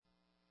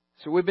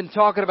So we've been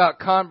talking about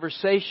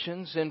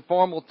conversations,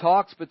 informal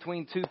talks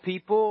between two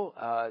people,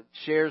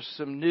 shares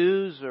some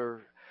news or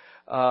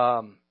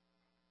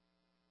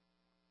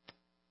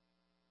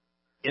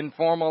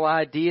informal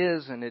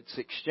ideas, and it's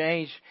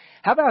exchanged.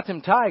 How about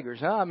them Tigers,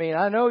 huh? I mean,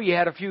 I know you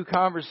had a few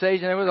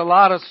conversations. There was a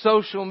lot of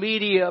social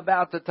media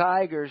about the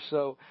Tigers,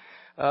 so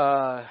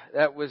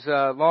that was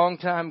a long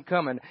time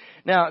coming.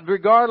 Now,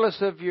 regardless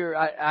of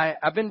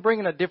I've been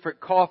bringing a different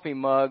coffee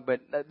mug,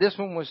 but this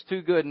one was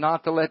too good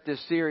not to let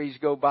this series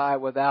go by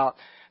without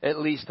at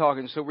least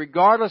talking. So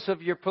regardless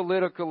of your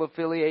political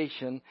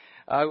affiliation,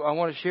 I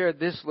want to share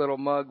this little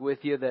mug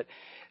with you that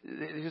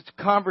it's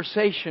a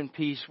conversation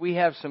piece. We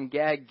have some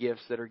gag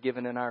gifts that are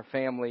given in our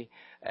family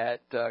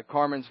at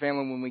Carmen's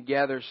family when we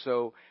gather,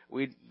 so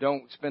we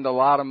don't spend a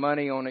lot of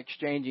money on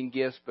exchanging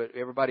gifts, but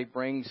everybody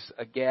brings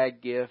a gag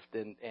gift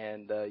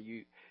and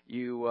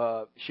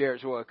you share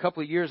it. So a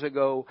couple of years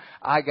ago,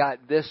 I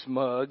got this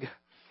mug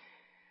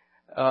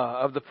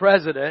of the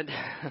president.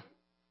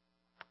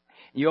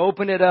 You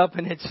open it up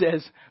and it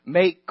says,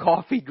 "Make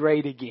coffee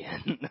great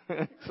again."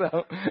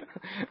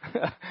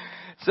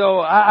 So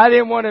I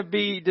didn't want to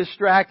be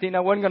distracting. I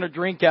wasn't going to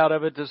drink out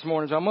of it this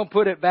morning, so I'm going to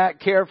put it back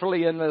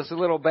carefully in this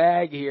little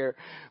bag here.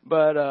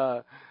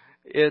 But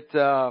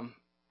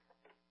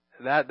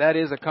that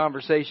is a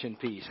conversation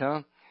piece,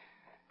 huh?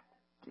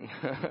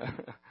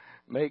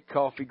 Make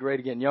coffee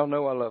great again. Y'all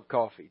know I love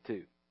coffee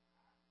too.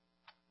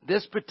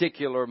 This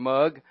particular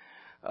mug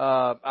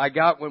I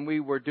got when we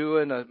were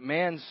doing a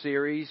man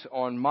series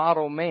on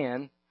Model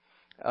Man.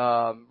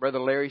 Brother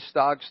Larry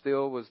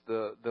Stogstill was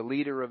the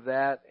leader of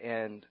that,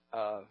 and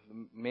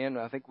men,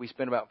 I think we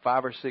spent about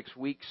 5 or 6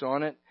 weeks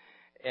on it,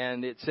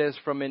 and it says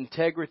from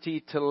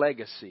integrity to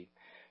legacy.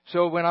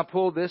 So when I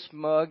pull this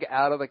mug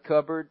out of the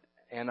cupboard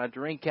and I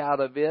drink out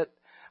of it,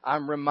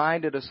 I'm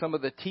reminded of some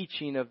of the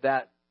teaching of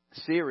that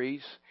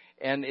series,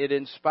 and it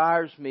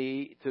inspires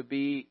me to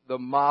be the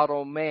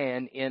model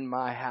man in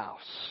my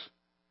house.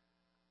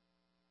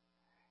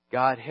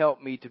 God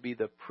help me to be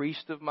the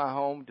priest of my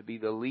home, to be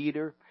the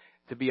leader,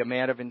 to be a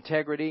man of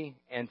integrity,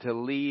 and to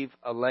leave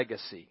a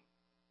legacy.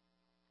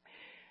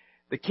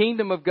 The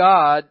kingdom of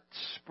God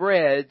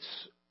spreads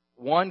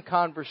one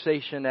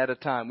conversation at a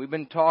time. We've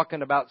been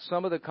talking about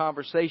some of the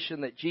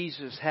conversation that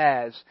Jesus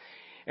has,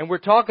 and we're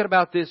talking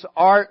about this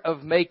art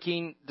of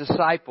making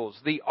disciples.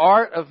 The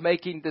art of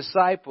making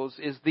disciples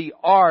is the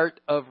art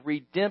of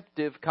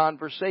redemptive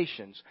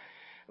conversations.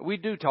 We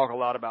do talk a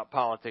lot about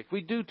politics. We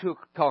do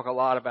talk a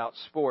lot about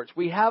sports.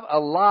 We have a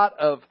lot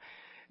of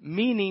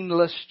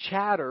meaningless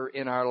chatter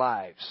in our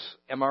lives.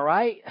 Am I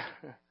right?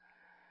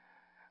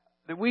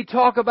 We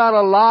talk about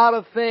a lot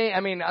of things.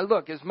 I mean,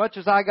 look, as much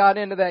as I got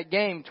into that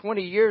game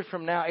 20 years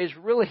from now, it's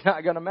really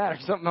not going to matter.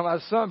 Something my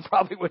son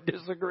probably would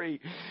disagree.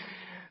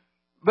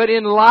 But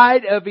in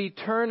light of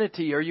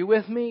eternity, are you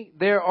with me?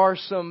 There are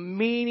some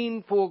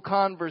meaningful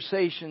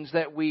conversations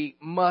that we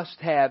must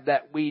have,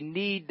 that we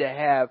need to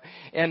have.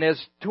 And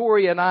as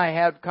Tori and I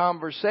have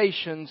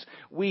conversations,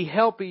 we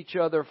help each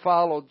other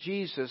follow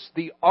Jesus.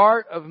 The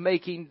art of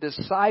making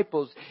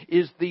disciples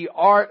is the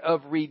art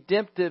of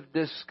redemptive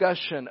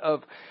discussion,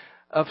 of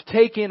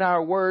taking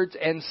our words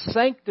and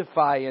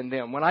sanctifying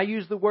them. When I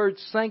use the word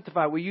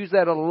sanctify, we use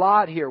that a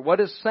lot here. What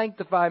does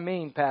sanctify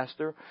mean,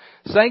 Pastor?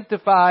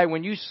 Sanctify,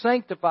 when you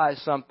sanctify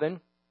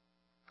something,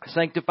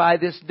 sanctify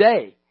this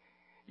day.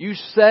 You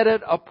set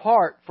it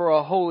apart for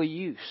a holy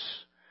use.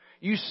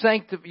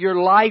 Your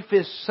life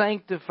is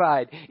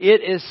sanctified.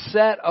 It is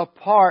set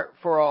apart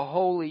for a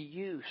holy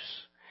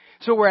use.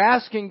 So we're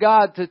asking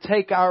God to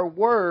take our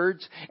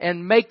words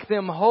and make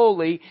them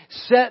holy,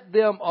 set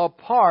them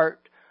apart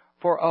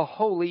for a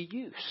holy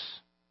use.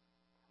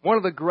 One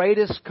of the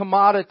greatest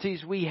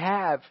commodities we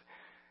have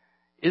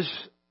is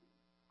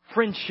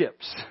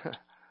friendships.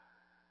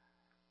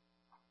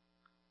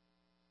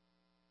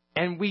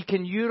 And we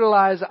can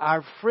utilize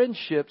our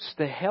friendships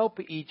to help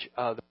each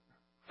other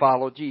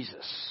follow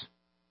Jesus.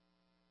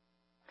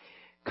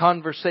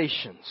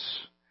 Conversations.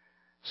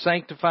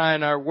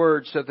 Sanctifying our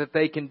words so that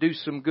they can do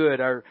some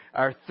good.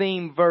 Our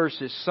theme verse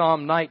is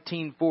Psalm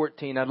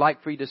 19:14. I'd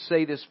like for you to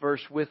say this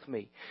verse with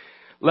me.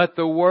 Let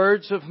the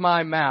words of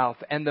my mouth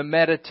and the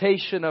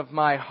meditation of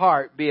my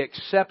heart be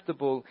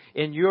acceptable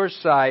in your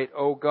sight,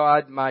 O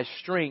God, my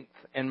strength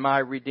and my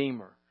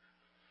Redeemer.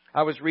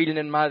 I was reading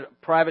in my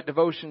private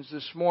devotions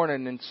this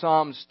morning in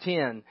Psalms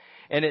 10,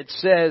 and it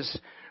says,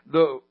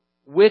 the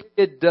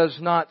wicked does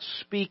not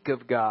speak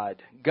of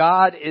God.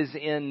 God is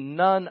in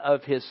none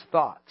of his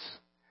thoughts.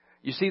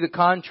 You see the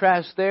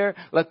contrast there?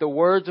 Let the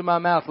words of my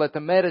mouth, let the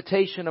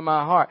meditation of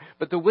my heart.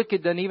 But the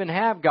wicked doesn't even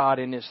have God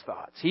in his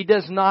thoughts. He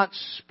does not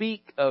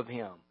speak of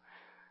him.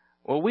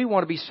 Well, we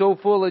want to be so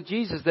full of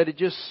Jesus that it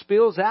just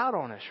spills out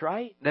on us,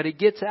 right? That it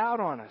gets out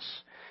on us.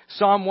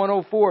 Psalm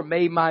 104,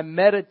 may my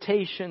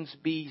meditations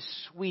be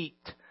sweet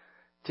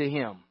to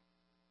him.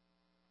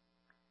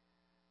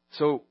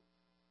 So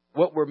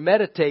what we're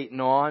meditating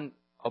on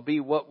will be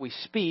what we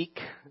speak.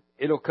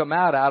 It'll come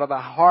out of the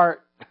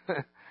heart.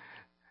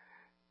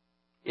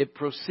 It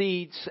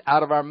proceeds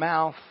out of our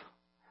mouth.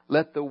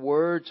 Let the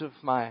words of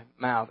my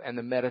mouth and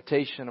the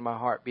meditation of my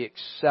heart be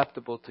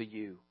acceptable to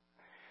you.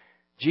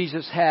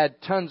 Jesus had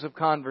tons of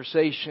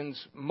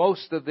conversations.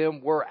 Most of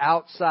them were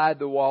outside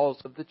the walls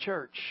of the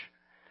church.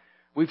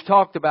 We've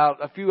talked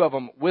about a few of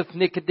them. With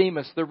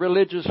Nicodemus, the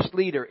religious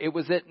leader. It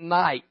was at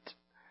night.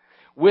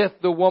 With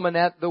the woman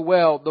at the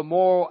well, the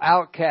moral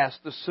outcast,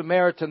 the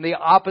Samaritan, the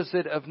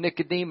opposite of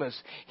Nicodemus.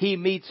 He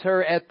meets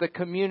her at the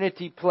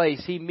community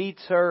place. He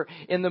meets her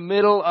in the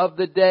middle of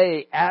the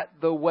day at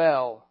the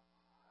well.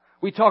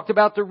 We talked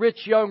about the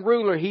rich young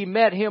ruler. He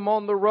met him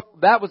on the road.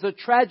 That was a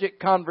tragic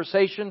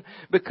conversation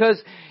because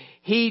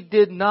he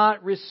did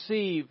not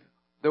receive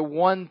the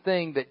one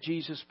thing that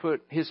Jesus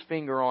put His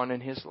finger on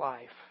in his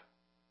life.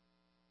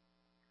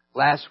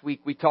 Last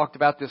week we talked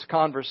about this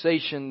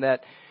conversation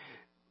that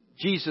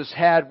Jesus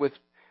had with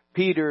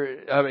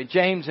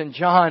James and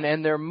John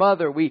and their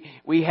mother.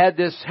 We had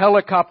this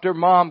helicopter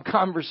mom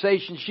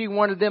conversation. She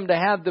wanted them to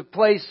have the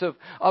place of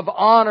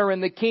honor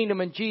in the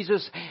kingdom. And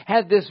Jesus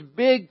had this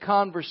big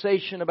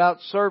conversation about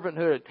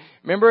servanthood.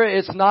 Remember,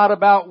 it's not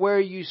about where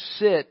you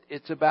sit.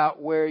 It's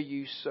about where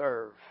you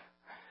serve.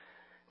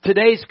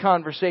 Today's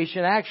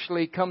conversation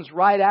actually comes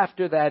right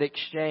after that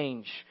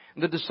exchange.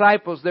 The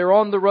disciples, they're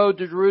on the road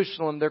to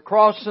Jerusalem. They're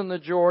crossing the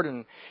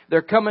Jordan.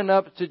 They're coming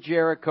up to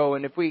Jericho.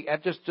 And if we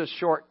have just a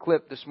short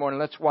clip this morning,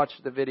 let's watch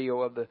the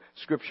video of the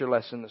scripture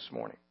lesson this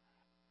morning.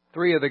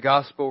 3 of the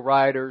gospel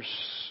writers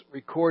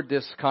record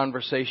this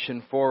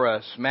conversation for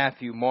us,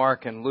 Matthew,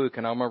 Mark, and Luke.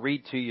 And I'm going to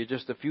read to you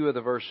just a few of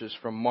the verses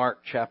from Mark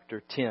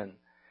chapter 10. It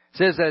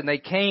says that, and they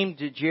came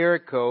to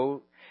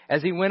Jericho.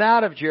 As he went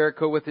out of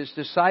Jericho with his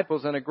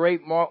disciples and a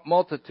great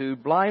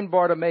multitude, blind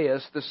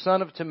Bartimaeus, the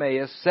son of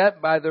Timaeus,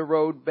 sat by the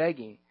road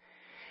begging.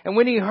 And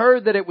when he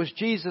heard that it was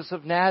Jesus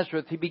of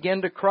Nazareth, he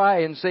began to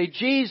cry and say,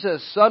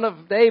 Jesus, Son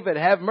of David,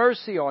 have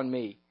mercy on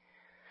me.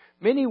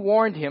 Many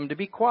warned him to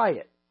be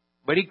quiet,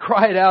 but he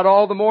cried out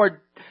all the more,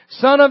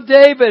 Son of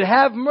David,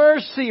 have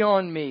mercy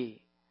on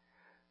me.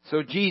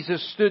 So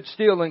Jesus stood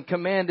still and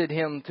commanded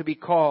him to be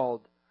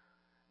called.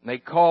 And they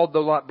called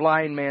the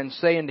blind man,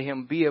 saying to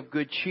him, Be of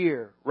good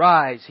cheer.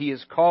 Rise, he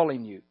is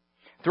calling you.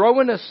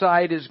 Throwing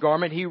aside his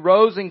garment, he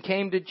rose and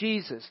came to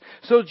Jesus.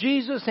 So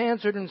Jesus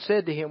answered and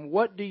said to him,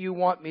 What do you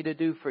want me to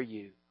do for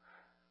you?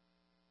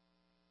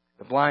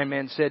 The blind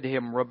man said to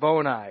him,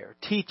 Rabboni, or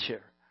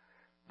teacher,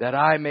 that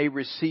I may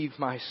receive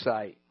my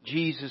sight.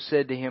 Jesus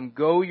said to him,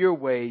 Go your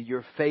way,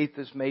 your faith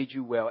has made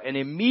you well. And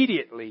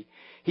immediately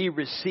he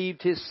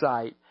received his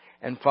sight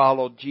and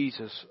followed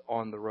Jesus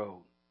on the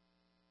road.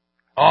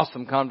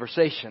 Awesome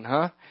conversation,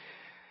 huh?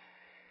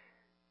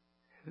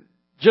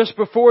 Just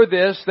before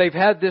this, they've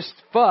had this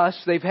fuss.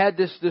 They've had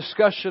this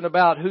discussion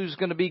about who's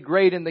going to be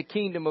great in the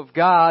kingdom of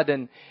God.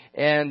 And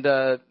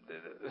you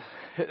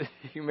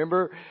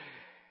remember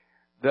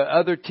the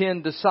other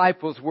 10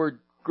 disciples were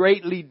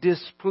greatly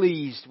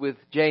displeased with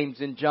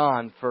James and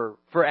John for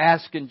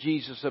asking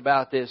Jesus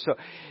about this. So,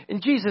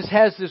 and Jesus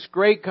has this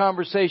great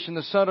conversation.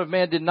 The Son of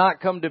Man did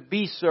not come to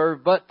be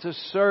served, but to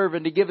serve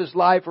and to give His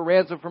life a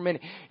ransom for many.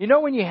 You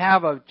know when you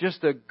have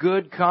just a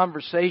good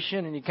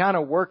conversation and you kind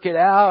of work it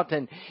out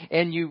and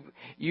you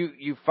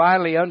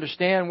finally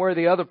understand where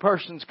the other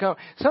person's come.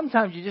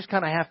 Sometimes you just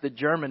kind of have to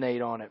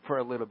germinate on it for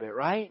a little bit,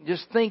 right?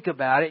 Just think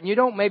about it. And you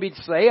don't maybe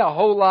say a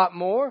whole lot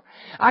more.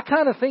 I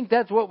kind of think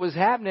that's what was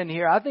happening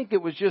here. I think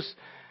it was just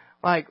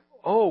like,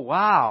 oh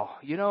wow,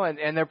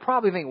 and they're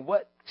probably thinking,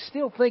 what?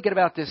 Still thinking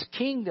about this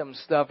kingdom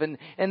stuff, and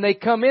they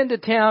come into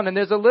town, and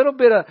there's a little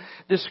bit of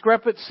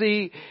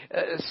discrepancy.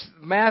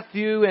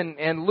 Matthew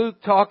and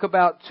Luke talk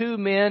about 2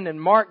 men, and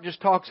Mark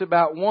just talks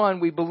about 1.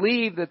 We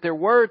believe that there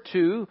were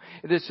 2.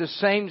 It's the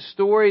same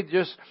story.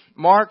 Just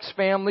Mark's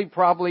family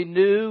probably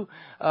knew,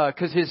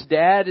 because his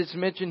dad is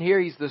mentioned here.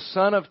 He's the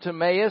son of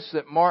Timaeus.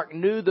 That Mark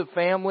knew the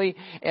family,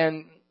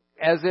 and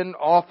as in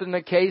often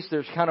the case,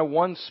 there's kind of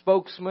one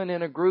spokesman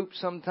in a group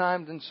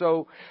sometimes. And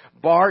so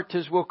Bart,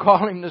 as we'll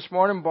call him this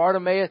morning,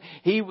 Bartimaeus,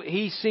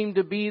 he seemed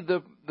to be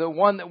the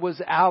one that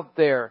was out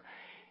there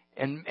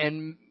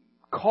and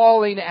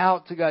calling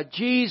out to God,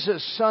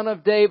 Jesus, Son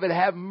of David,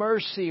 have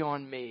mercy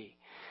on me.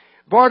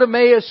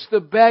 Bartimaeus the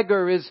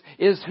beggar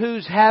is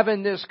who's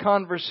having this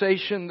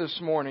conversation this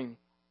morning.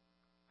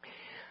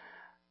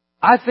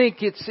 I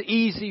think it's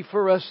easy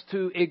for us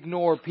to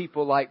ignore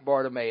people like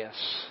Bartimaeus.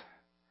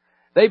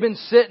 They've been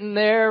sitting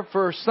there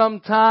for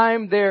some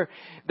time. They're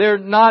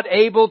not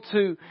able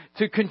to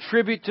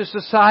contribute to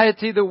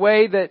society the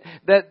way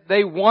that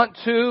they want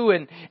to,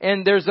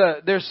 and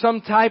there's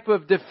some type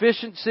of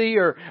deficiency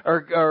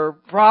or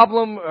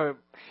problem or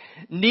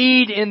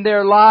need in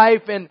their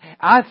life. And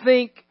I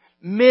think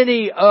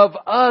many of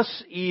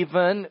us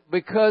even,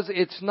 because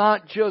it's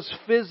not just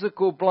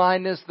physical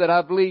blindness that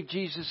I believe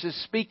Jesus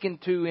is speaking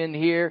to in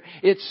here,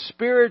 it's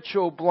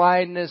spiritual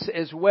blindness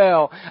as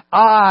well.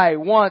 I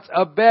once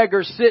a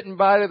beggar sitting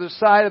by the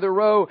side of the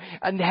road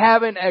and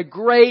having a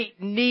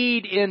great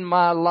need in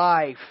my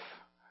life.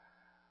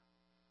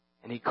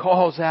 And he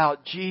calls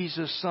out,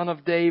 Jesus, Son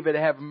of David,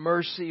 have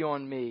mercy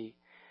on me.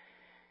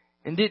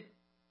 And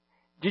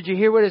Did you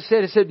hear what it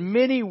said? It said,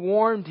 many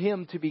warned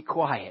him to be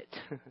quiet.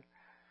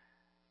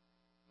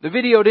 The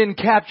video didn't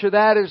capture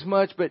that as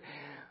much, but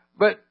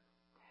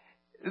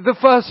the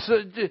fuss,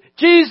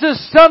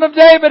 Jesus, Son of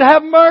David,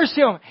 have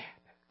mercy on me.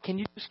 Can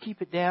you just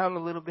keep it down a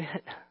little bit?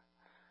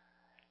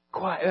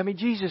 Quiet. I mean,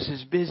 Jesus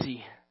is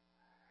busy.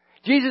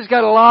 Jesus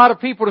got a lot of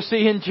people to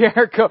see in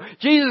Jericho.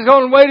 Jesus is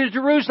on the way to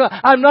Jerusalem.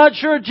 I'm not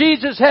sure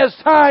Jesus has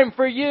time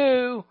for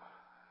you.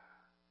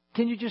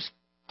 Can you just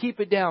keep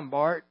it down,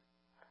 Bart?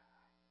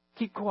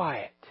 Keep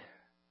quiet.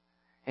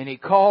 And he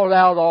called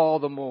out all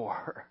the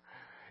more.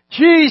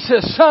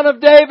 Jesus, Son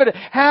of David,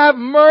 have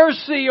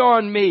mercy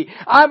on me.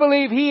 I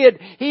believe he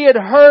had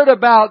heard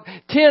about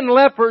 10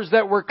 lepers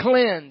that were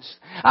cleansed.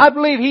 I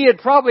believe he had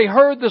probably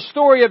heard the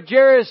story of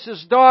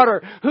Jairus'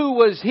 daughter who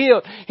was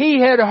healed.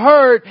 He had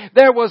heard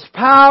there was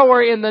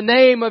power in the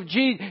name of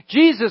Jesus.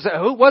 Jesus,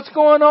 what's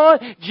going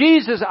on?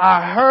 Jesus,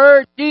 I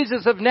heard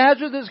Jesus of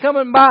Nazareth is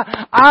coming by.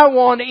 I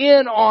want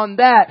in on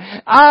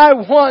that. I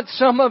want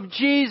some of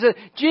Jesus.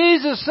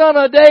 Jesus, Son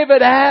of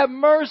David, have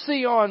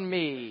mercy on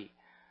me.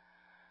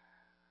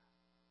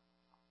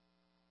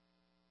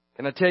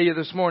 Can I tell you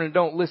this morning,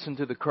 don't listen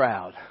to the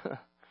crowd.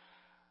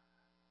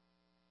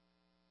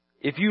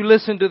 If you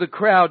listen to the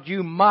crowd,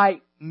 you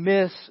might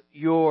miss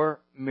your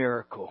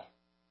miracle.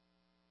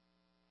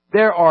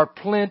 There are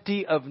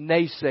plenty of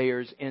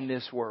naysayers in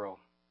this world.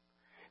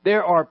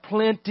 There are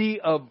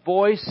plenty of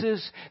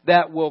voices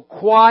that will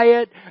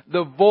quiet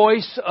the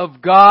voice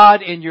of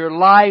God in your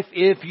life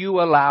if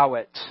you allow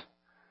it.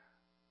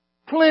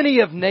 Plenty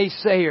of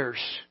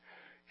naysayers.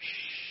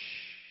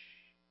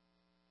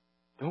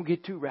 Don't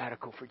get too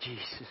radical for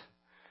Jesus.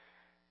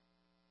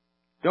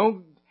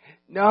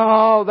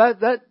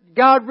 That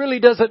God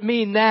really doesn't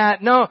mean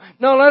that. No,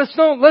 let's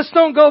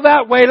don't go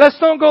that way. Let's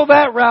don't go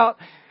that route.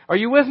 Are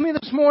you with me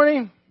this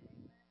morning?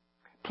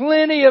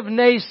 Plenty of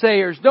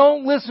naysayers.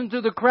 Don't listen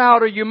to the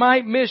crowd or you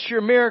might miss your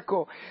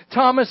miracle.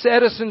 Thomas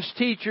Edison's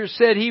teacher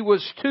said he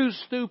was too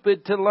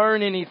stupid to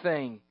learn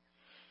anything.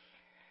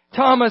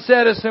 Thomas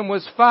Edison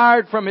was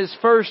fired from his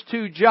first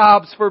 2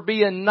 jobs for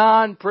being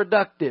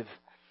non-productive.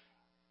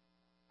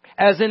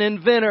 As an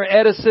inventor,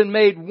 Edison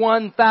made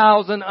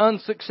 1,000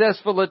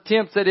 unsuccessful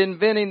attempts at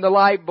inventing the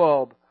light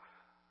bulb.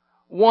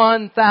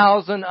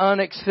 1,000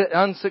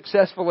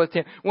 unsuccessful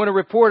attempts. When a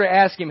reporter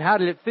asked him, how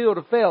did it feel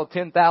to fail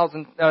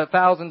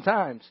 1,000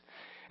 times?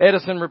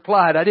 Edison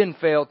replied, I didn't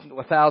fail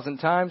 1,000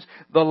 times.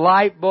 The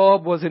light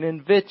bulb was an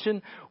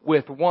invention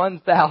with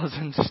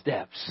 1,000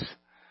 steps.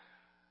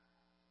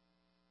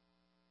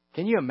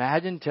 Can you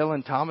imagine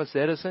telling Thomas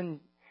Edison,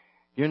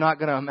 you're not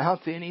going to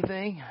amount to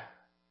anything?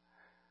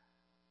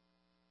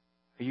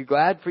 Are you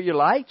glad for your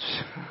lights?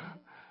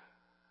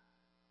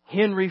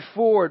 Henry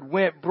Ford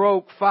went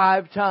broke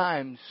 5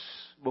 times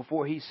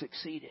before he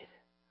succeeded.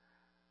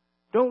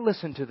 Don't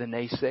listen to the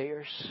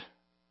naysayers.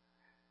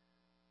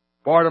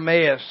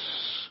 Bartimaeus,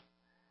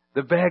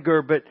 the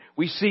beggar, but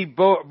we see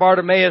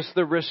Bartimaeus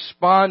the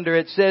responder.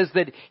 It says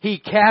that he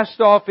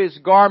cast off his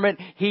garment,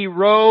 he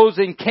rose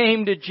and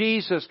came to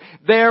Jesus.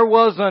 There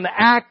was an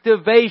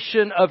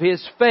activation of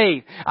his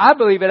faith. I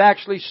believe it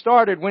actually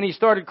started when he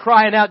started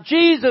crying out,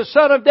 Jesus,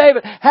 Son of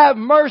David, have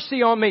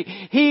mercy on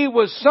me. He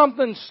was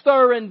something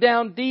stirring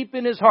down deep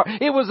in his heart.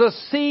 It was a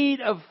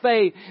seed of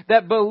faith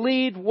that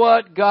believed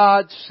what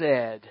God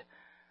said.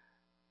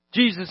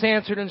 Jesus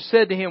answered and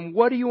said to him,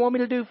 what do you want me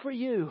to do for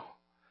you?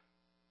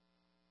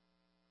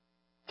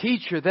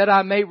 Teacher, that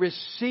I may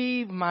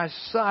receive my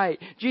sight.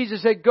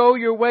 Jesus said, go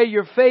your way,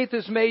 your faith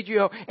has made you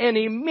whole. And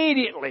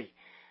immediately,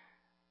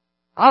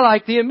 I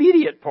like the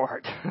immediate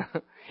part.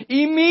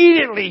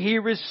 Immediately he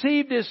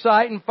received his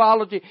sight and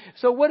followed you.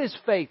 So what is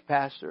faith,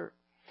 Pastor?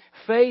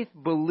 Faith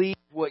believes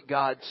what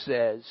God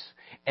says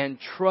and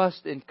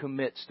trusts and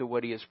commits to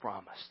what He has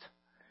promised.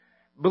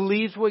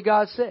 Believes what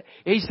God said.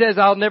 He says,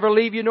 I'll never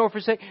leave you nor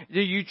forsake.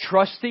 Do you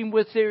trust Him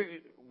with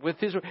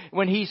His,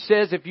 when He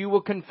says, if you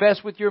will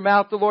confess with your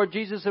mouth the Lord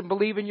Jesus and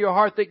believe in your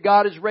heart that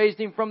God has raised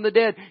Him from the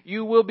dead,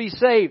 you will be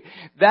saved.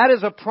 That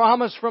is a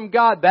promise from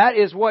God. That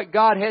is what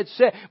God had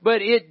said.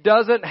 But it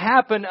doesn't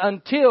happen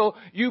until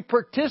you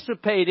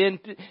participate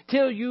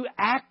until you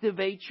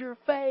activate your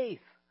faith.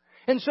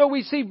 And so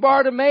we see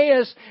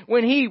Bartimaeus,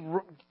 when he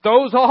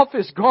throws off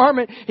his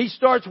garment, he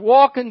starts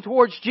walking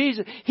towards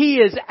Jesus. He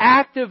is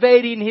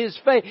activating his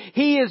faith.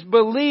 He is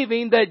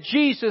believing that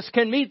Jesus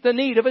can meet the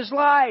need of his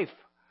life.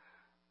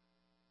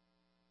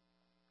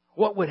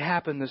 What would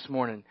happen this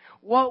morning?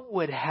 What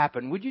would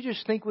happen? Would you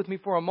just think with me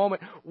for a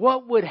moment?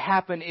 What would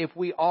happen if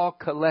we all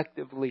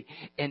collectively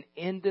and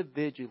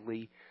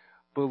individually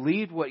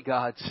believed what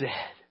God said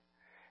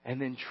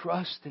and then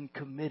trust and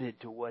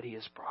committed to what He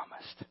has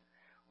promised?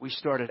 We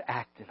started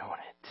acting on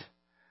it.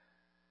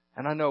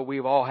 And I know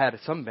we've all had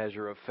some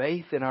measure of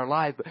faith in our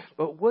life,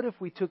 but what if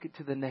we took it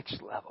to the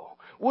next level?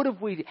 What if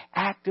we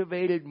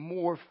activated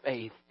more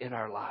faith in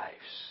our lives?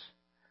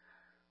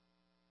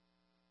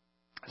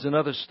 There's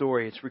another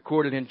story. It's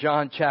recorded in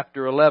John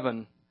chapter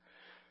 11.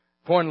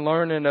 Upon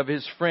learning of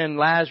his friend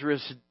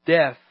Lazarus'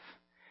 death,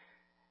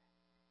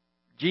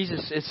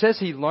 Jesus, it says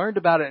he learned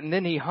about it and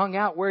then he hung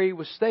out where he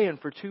was staying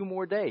for 2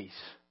 more days.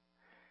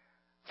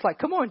 It's like,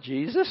 come on,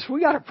 Jesus,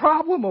 we got a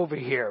problem over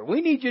here.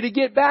 We need you to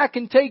get back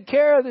and take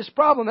care of this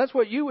problem. That's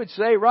what you would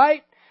say,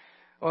 right?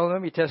 Well,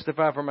 let me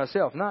testify for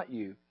myself, not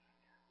you.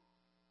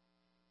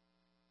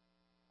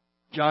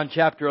 John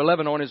chapter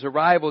 11, on his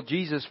arrival,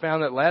 Jesus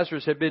found that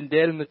Lazarus had been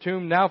dead in the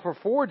tomb now for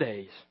 4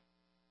 days.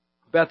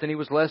 Bethany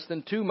was less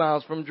than 2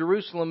 miles from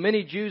Jerusalem.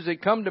 Many Jews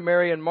had come to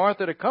Mary and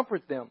Martha to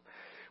comfort them.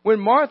 When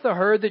Martha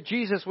heard that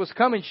Jesus was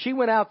coming, she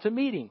went out to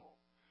meet him.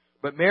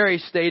 But Mary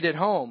stayed at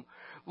home.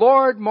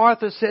 Lord,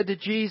 Martha said to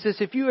Jesus,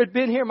 if you had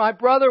been here, my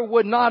brother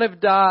would not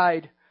have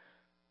died.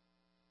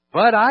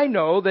 But I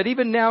know that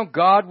even now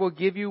God will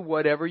give you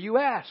whatever you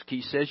ask.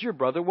 He says your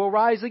brother will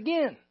rise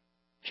again.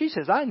 She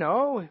says, I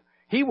know.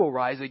 He will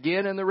rise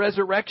again in the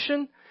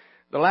resurrection,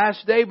 the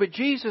last day. But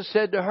Jesus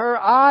said to her,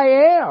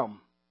 I am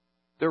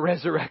the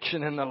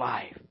resurrection and the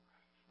life.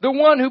 The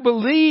one who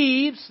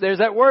believes, there's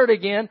that word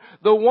again,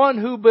 the one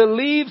who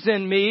believes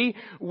in me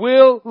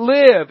will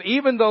live,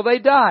 even though they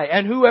die.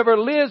 And whoever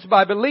lives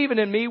by believing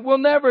in me will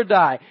never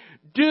die.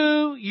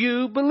 Do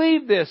you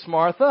believe this,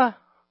 Martha?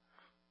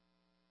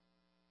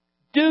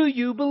 Do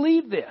you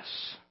believe this?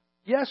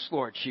 Yes,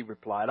 Lord, she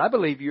replied. I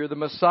believe you're the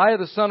Messiah,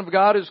 the Son of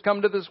God who's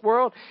come to this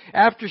world.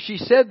 After she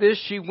said this,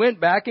 she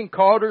went back and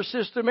called her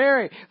sister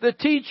Mary. The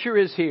teacher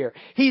is here.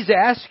 He's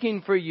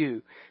asking for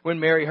you. When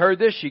Mary heard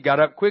this, she got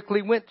up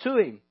quickly, went to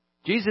him.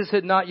 Jesus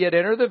had not yet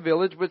entered the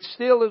village, but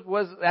still it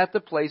was at the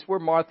place where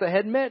Martha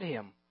had met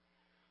him.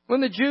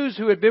 When the Jews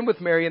who had been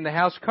with Mary in the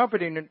house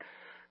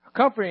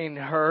comforting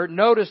her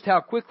noticed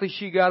how quickly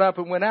she got up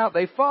and went out,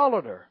 they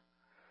followed her.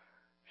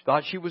 She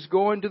thought she was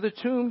going to the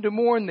tomb to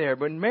mourn there.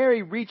 When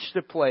Mary reached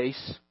the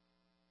place,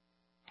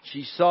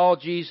 she saw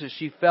Jesus.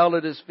 She fell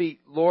at his feet.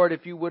 Lord,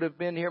 if you would have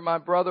been here, my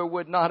brother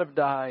would not have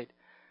died.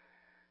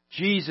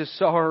 Jesus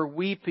saw her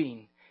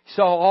weeping. He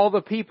saw all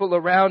the people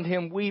around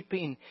him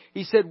weeping.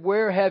 He said,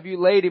 where have you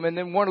laid him? And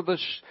then one of the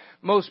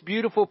most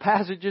beautiful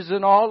passages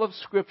in all of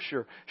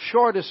Scripture,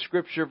 shortest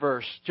Scripture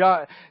verse,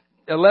 John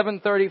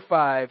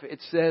 11:35,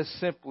 it says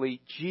simply,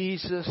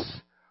 Jesus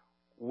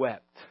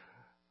wept.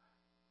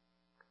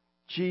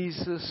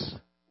 Jesus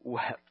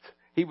wept.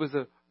 He was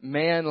a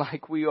man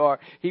like we are.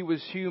 He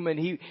was human.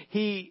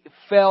 He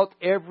felt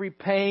every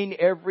pain,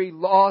 every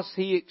loss.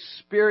 He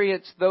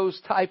experienced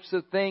those types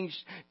of things.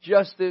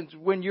 Just as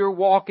when you're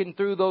walking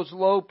through those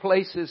low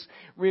places,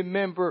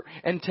 remember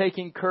and take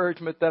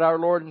encouragement that our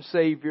Lord and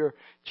Savior,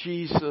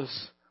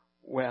 Jesus,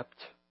 wept.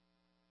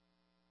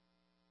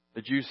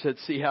 The Jews said,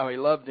 see how he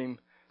loved him.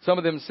 Some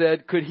of them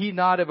said, could he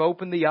not have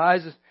opened the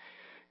eyes?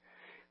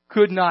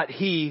 Could not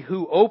he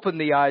who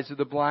opened the eyes of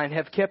the blind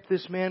have kept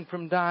this man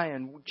from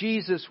dying?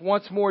 Jesus,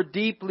 once more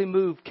deeply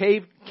moved,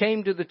 came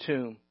to the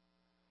tomb.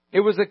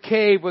 It was a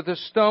cave with a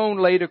stone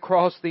laid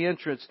across the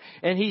entrance.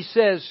 And he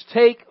says,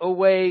 take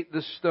away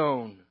the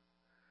stone.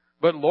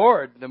 But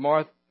Lord,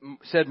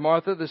 said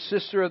Martha, the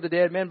sister of the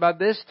dead man, by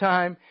this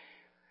time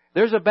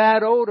there's a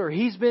bad odor.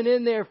 He's been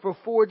in there for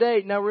 4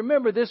 days. Now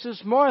remember, this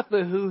is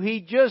Martha who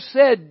he just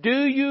said,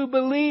 do you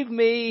believe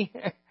me?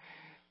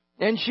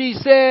 And she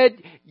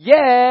said,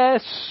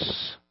 yes,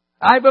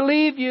 I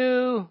believe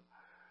you.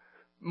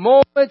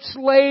 Moments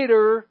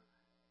later,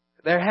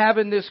 they're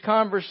having this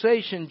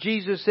conversation.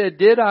 Jesus said,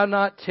 did I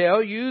not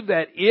tell you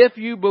that if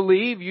you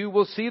believe, you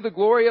will see the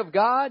glory of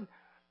God?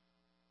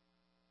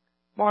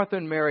 Martha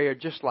and Mary are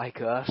just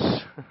like us.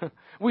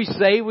 We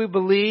say we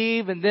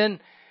believe, and then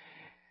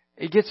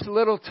it gets a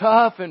little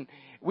tough, and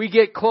we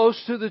get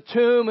close to the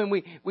tomb, and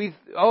we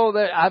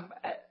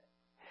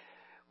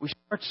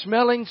start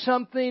smelling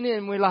something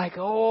and we're like,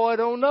 oh, I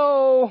don't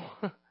know.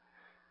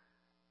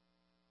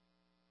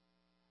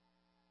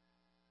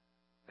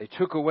 They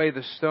took away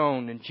the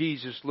stone and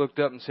Jesus looked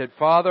up and said,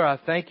 Father, I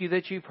thank you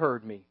that you've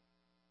heard me.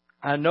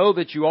 I know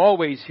that you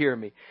always hear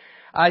me.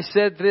 I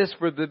said this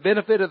for the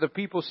benefit of the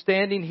people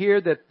standing here,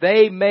 that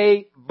they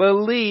may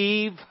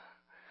believe,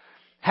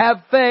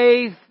 have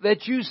faith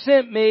that you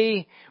sent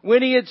me.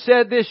 When he had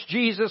said this,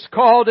 Jesus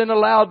called in a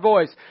loud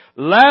voice,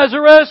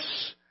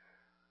 Lazarus,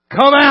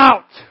 come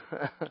out!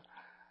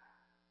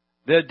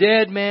 The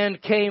dead man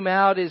came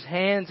out, his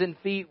hands and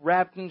feet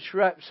wrapped in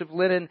strips of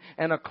linen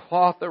and a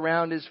cloth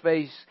around his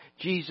face.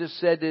 Jesus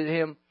said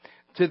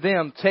to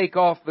them, take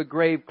off the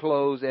grave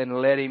clothes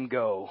and let him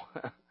go.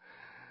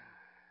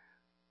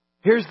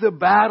 Here's the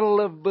battle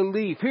of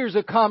belief. Here's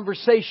a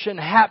conversation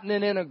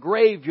happening in a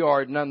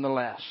graveyard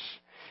nonetheless.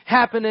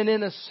 Happening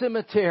in a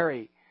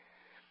cemetery.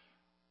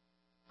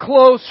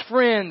 Close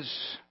friends.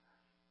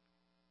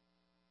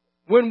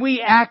 When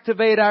we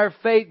activate our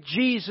faith,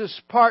 Jesus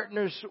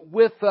partners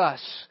with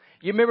us.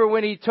 You remember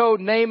when he told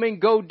Naaman,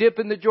 go dip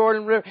in the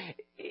Jordan River?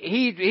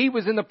 he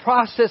was in the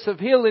process of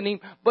healing him,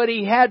 but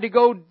he had to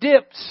go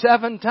dip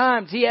 7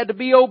 times. He had to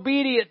be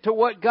obedient to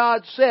what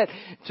God said.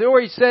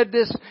 Torrey said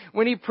this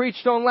when he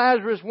preached on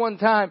Lazarus one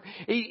time.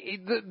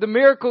 The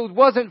miracle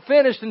wasn't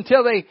finished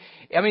until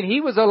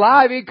he was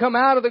alive. He'd come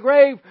out of the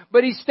grave,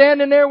 but he's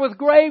standing there with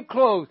grave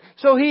clothes.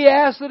 So he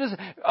asked us,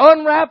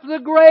 unwrap the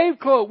grave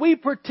clothes. We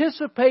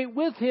participate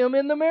with him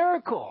in the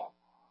miracle.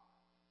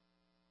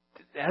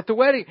 At the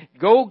wedding,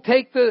 go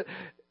take the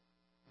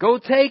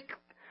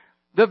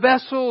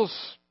vessels.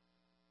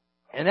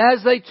 And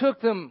as they took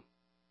them,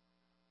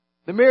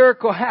 the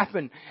miracle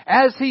happened.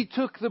 As he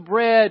took the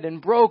bread and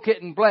broke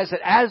it and blessed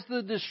it, as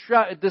the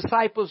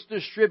disciples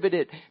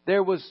distributed,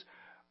 there was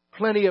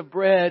plenty of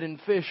bread and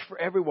fish for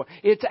everyone.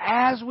 It's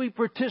as we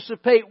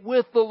participate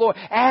with the Lord,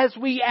 as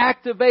we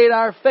activate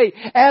our faith,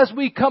 as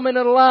we come in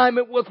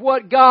alignment with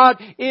what God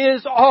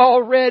is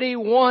already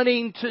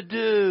wanting to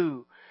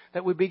do,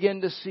 that we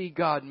begin to see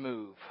God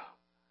move.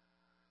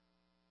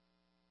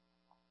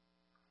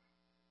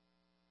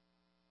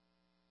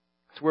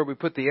 It's where we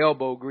put the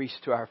elbow grease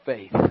to our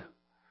faith.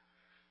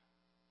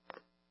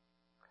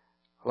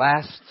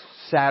 Last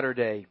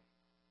Saturday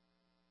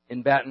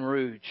in Baton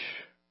Rouge,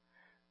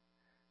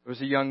 there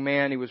was a young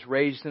man. He was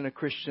raised in a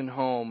Christian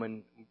home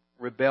and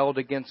rebelled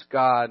against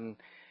God and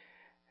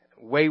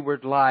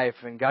wayward life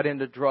and got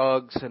into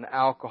drugs and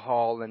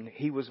alcohol. And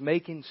he was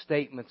making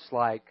statements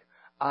like,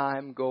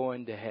 I'm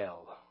going to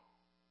hell.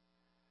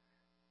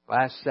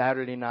 Last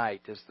Saturday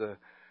night, as the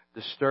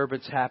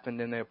disturbance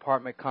happened in the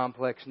apartment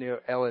complex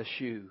near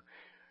LSU,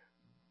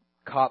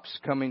 cops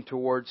coming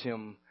towards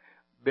him,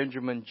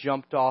 Benjamin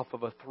jumped off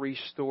of a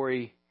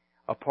 3-story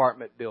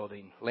apartment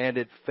building,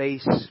 landed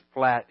face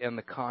flat in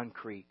the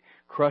concrete,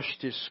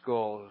 crushed his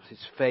skull.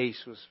 His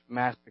face was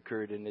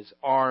massacred and his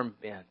arm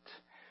bent.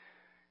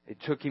 They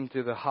took him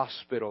to the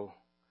hospital.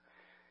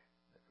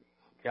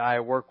 The guy I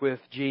work with,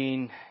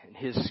 Gene, and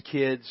his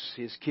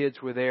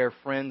kids were there,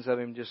 friends of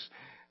him, just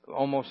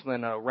almost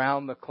in a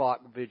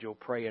round-the-clock vigil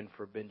praying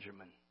for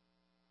Benjamin.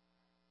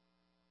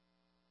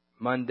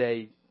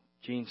 Monday,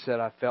 Gene said,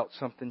 I felt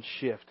something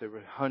shift. There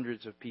were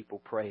hundreds of people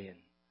praying.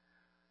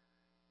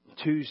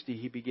 Tuesday,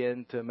 he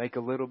began to make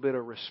a little bit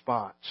of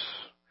response.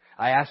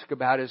 I asked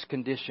about his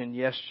condition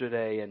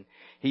yesterday, and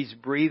he's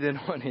breathing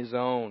on his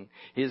own.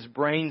 His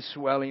brain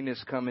swelling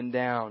is coming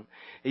down.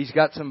 He's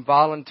got some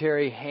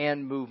voluntary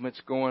hand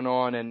movements going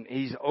on, and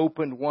he's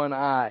opened one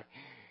eye.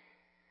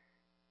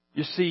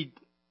 You see,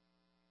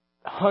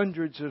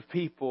 hundreds of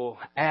people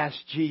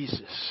asked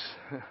Jesus,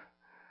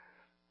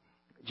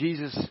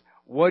 Jesus,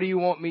 what do you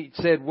want me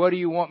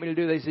to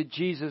do? They said,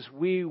 Jesus,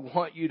 we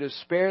want you to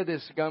spare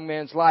this young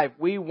man's life.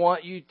 We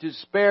want you to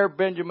spare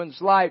Benjamin's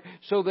life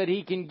so that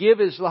he can give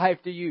his life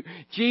to you.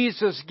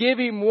 Jesus, give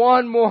him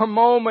one more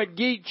moment.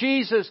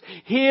 Jesus,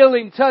 heal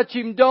him, touch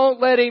him, don't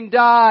let him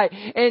die.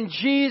 And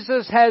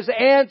Jesus has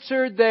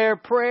answered their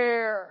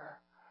prayer.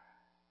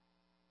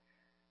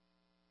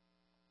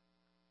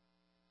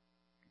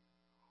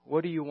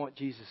 What do you want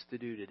Jesus to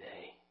do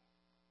today?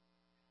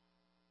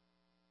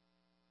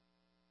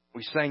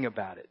 We sang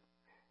about it.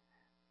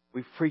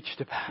 We've preached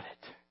about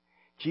it.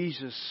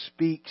 Jesus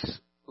speaks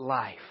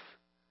life.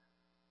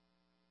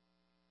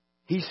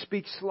 He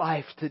speaks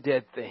life to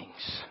dead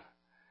things.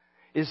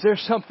 Is there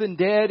something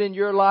dead in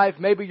your life?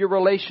 Maybe your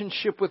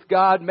relationship with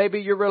God.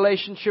 Maybe your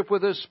relationship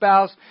with a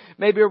spouse.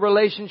 Maybe a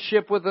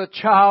relationship with a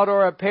child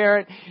or a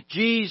parent.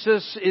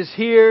 Jesus is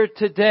here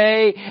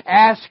today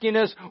asking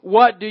us,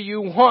 what do you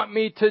want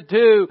me to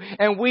do?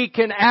 And we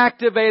can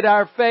activate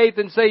our faith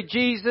and say,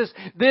 Jesus,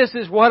 this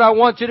is what I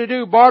want you to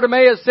do.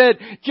 Bartimaeus said,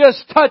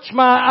 just touch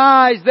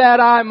my eyes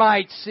that I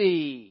might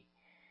see.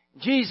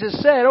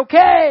 Jesus said,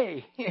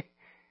 okay,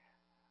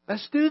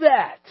 let's do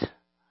that.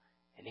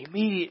 And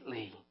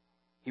immediately,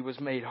 he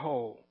was made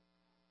whole.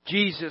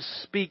 Jesus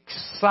speaks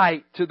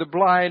sight to the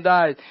blind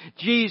eyes.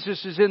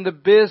 Jesus is in the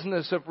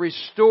business of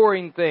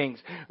restoring things,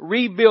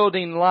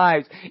 rebuilding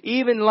lives,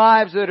 even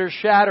lives that are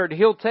shattered.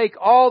 He'll take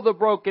all the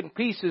broken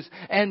pieces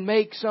and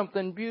make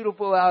something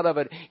beautiful out of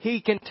it.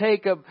 He can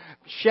take a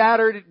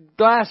shattered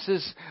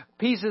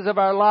pieces of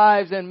our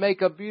lives and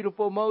make a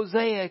beautiful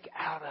mosaic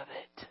out of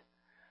it.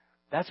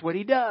 That's what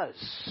He does.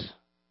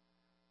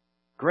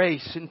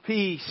 Grace and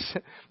peace.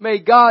 May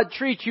God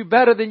treat you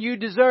better than you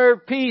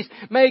deserve. Peace.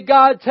 May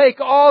God take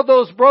all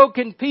those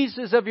broken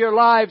pieces of your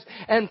lives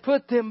and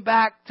put them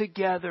back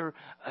together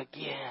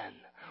again.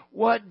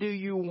 What do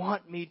you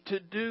want me to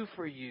do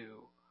for you?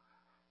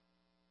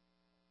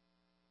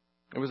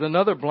 There was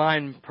another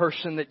blind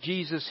person that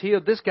Jesus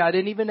healed. This guy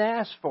didn't even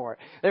ask for it.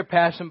 They're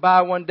passing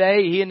by one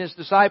day. He and his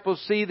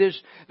disciples see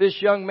this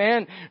young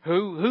man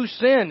who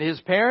sinned, his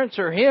parents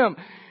or him.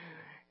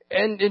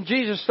 And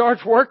Jesus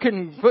starts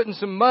working, putting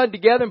some mud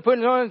together and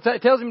putting it on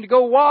and tells him to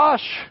go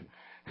wash.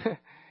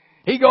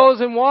 He goes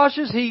and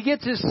washes. He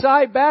gets his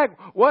sight back.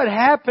 What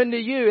happened to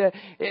you?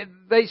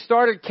 They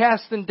started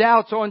casting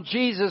doubts on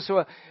Jesus.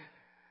 Well,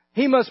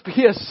 he must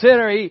be a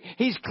sinner.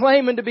 He's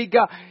claiming to be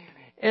God.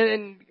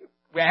 And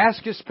We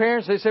ask his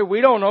parents, they say,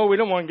 we don't know, we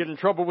don't want to get in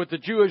trouble with the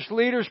Jewish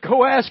leaders.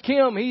 Go ask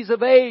him, he's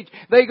of age.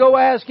 They go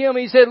ask him,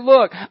 he said,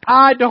 look,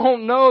 I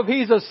don't know if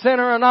he's a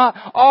sinner or not.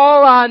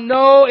 All I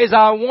know is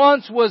I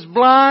once was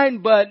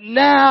blind, but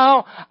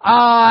now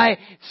I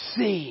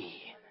see.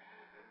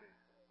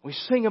 We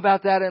sing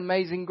about that in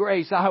Amazing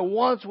Grace. I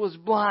once was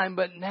blind,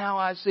 but now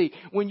I see.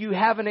 When you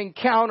have an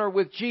encounter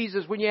with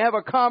Jesus, when you have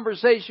a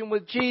conversation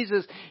with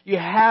Jesus, you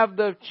have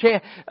the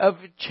chance of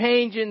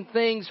changing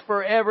things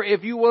forever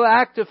if you will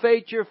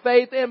activate your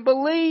faith and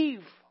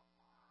believe.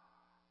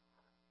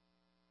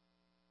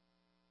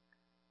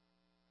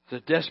 The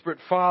desperate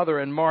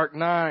father in Mark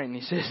 9. He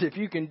says, if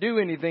you can do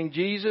anything,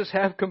 Jesus,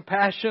 have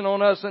compassion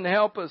on us and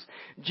help us.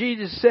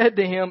 Jesus said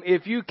to him,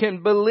 if you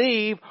can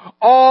believe,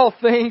 all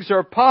things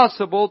are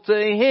possible to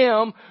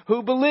him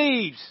who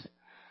believes.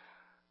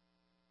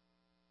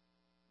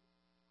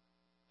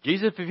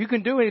 Jesus, if you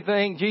can do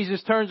anything,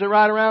 Jesus turns it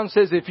right around and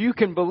says, if you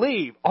can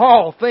believe,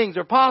 all things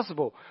are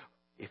possible.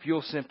 If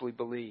you'll simply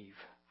believe.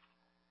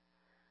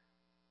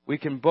 We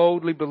can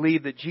boldly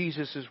believe that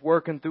Jesus is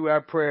working through our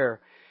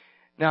prayer.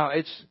 Now,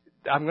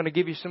 I'm going to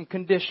give you some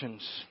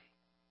conditions.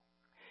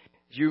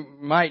 You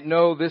might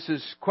know this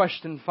is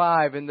question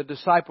 5 in the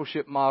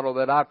discipleship model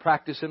that I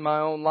practice in my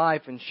own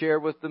life and share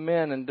with the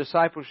men in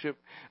discipleship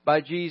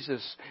by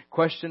Jesus.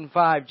 Question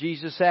 5,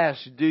 Jesus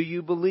asks, do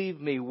you believe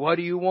me? What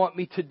do you want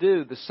me to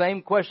do? The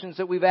same questions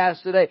that we've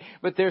asked today,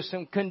 but there's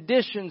some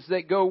conditions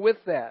that go with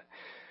that.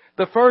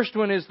 The first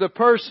one is the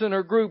person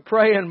or group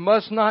praying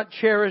must not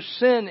cherish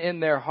sin in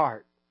their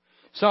heart.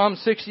 Psalm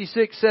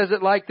 66 says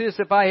it like this,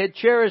 if I had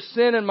cherished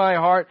sin in my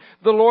heart,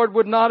 the Lord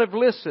would not have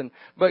listened.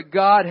 But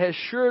God has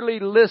surely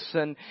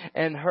listened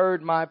and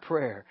heard my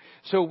prayer.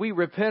 So we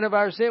repent of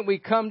our sin. We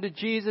come to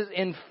Jesus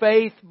in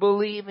faith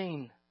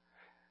believing.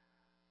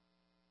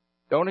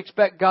 Don't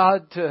expect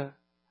God to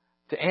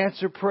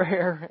answer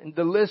prayer and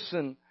to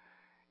listen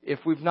if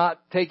we've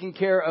not taken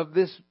care of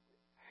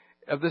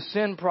the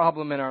sin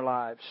problem in our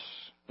lives.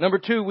 Number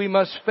 2, we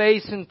must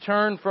face and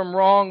turn from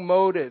wrong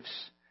motives.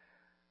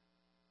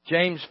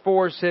 James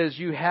 4 says,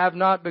 you have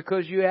not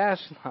because you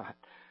ask not.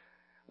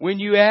 When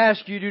you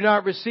ask, you do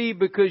not receive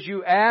because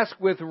you ask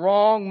with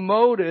wrong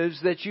motives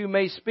that you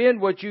may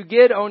spend what you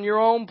get on your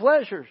own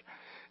pleasures.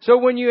 So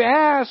when you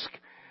ask,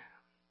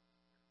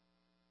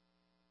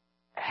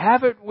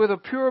 have it with a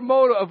pure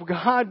motive of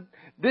God.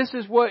 This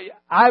is what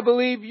I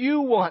believe you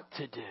want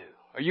to do.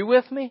 Are you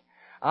with me?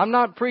 I'm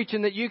not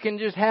preaching that you can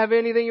just have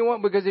anything you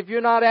want, because if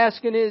you're not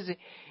asking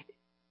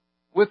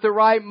with the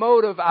right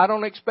motive, I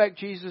don't expect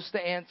Jesus to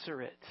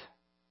answer it.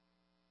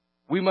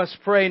 We must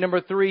pray,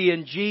 number 3,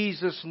 in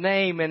Jesus'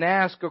 name and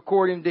ask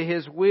according to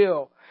His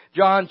will.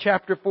 John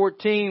chapter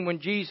 14, when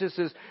Jesus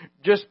is,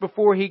 just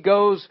before He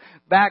goes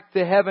back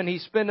to heaven,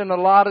 He's spending a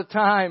lot of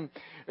time,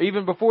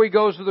 even before He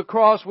goes to the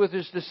cross with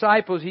His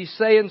disciples, He's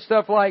saying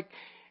stuff like,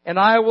 and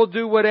I will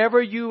do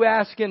whatever you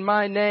ask in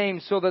my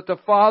name so that the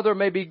Father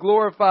may be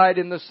glorified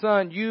in the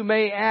Son. You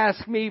may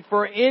ask me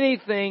for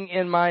anything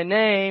in my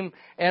name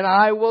and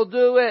I will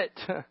do it.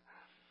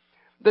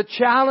 The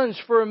challenge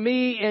for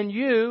me and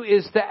you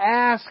is to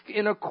ask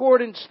in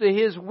accordance to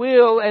His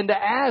will and to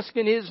ask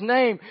in His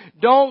name.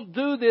 Don't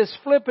do this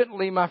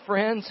flippantly, my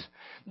friends.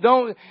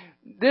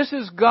 This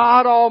is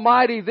God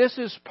Almighty. This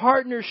is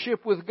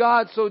partnership with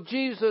God. So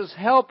Jesus,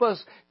 help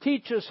us.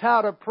 Teach us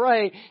how to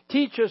pray.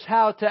 Teach us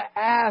how to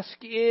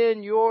ask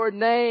in your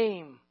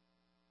name.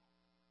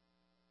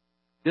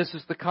 This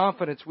is the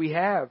confidence we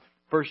have.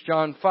 1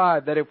 John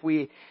 5, that if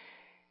we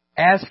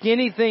ask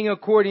anything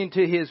according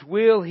to His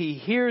will, He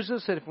hears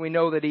us. And if we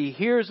know that He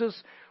hears us,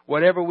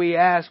 whatever we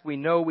ask, we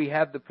know we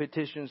have the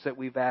petitions that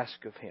we've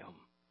asked of Him.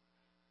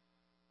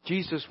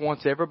 Jesus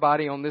wants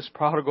everybody on this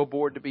prodigal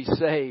board to be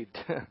saved.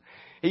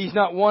 He's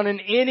not wanting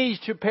any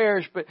to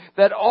perish, but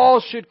that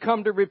all should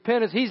come to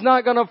repentance. He's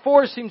not going to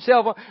force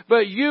Himself,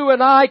 but you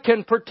and I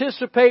can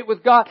participate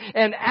with God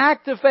and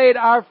activate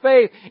our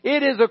faith.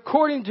 It is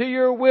according to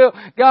your will.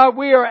 God,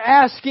 we are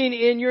asking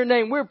in your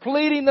name. We're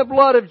pleading the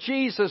blood of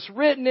Jesus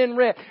written in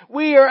red.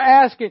 We are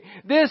asking.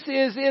 This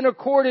is in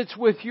accordance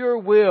with your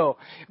will.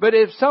 But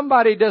if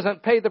somebody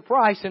doesn't pay the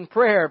price in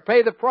prayer,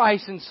 pay the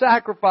price in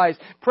sacrifice,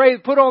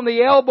 put on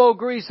the elbow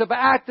grease of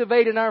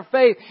activating our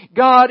faith,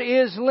 God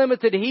is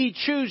limited. He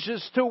chooses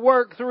to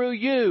work through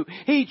you.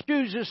 He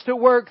chooses to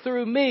work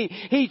through me.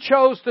 He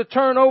chose to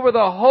turn over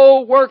the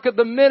whole work of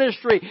the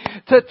ministry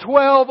to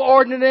 12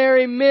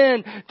 ordinary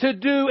men to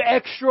do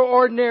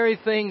extraordinary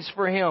things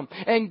for Him.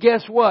 And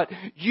guess what?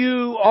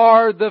 You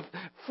are the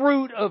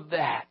fruit of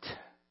that.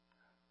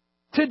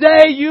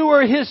 Today you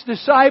are His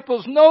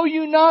disciples. Know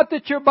you not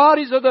that your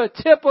bodies are the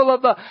temple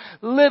of the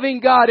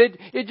living God?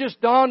 It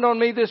just dawned on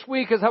me this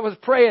week as I was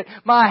praying,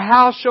 my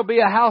house shall be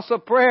a house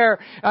of prayer.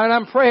 And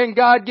I'm praying,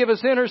 God, give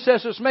us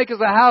intercessors, make us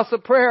a house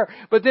of prayer.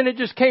 But then it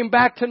just came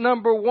back to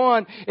number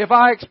 1. If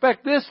I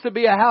expect this to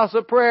be a house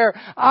of prayer,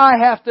 I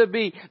have to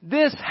be,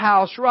 this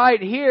house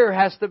right here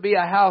has to be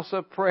a house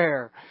of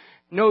prayer.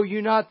 Know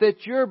you not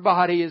that your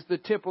body is the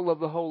temple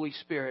of the Holy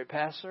Spirit,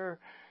 Pastor?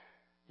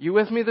 You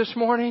with me this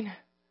morning?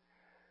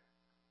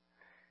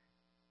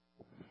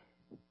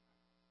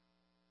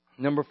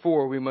 Number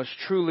 4, we must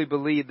truly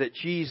believe that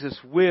Jesus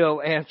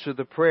will answer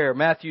the prayer.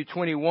 Matthew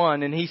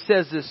 21, and He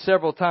says this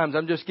several times.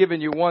 I'm just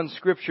giving you one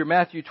scripture.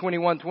 Matthew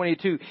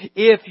 21:22.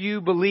 If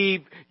you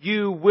believe,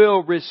 you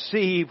will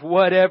receive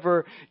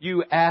whatever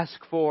you ask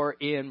for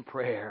in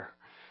prayer.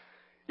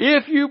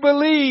 If you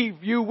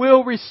believe, you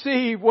will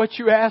receive what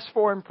you ask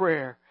for in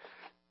prayer.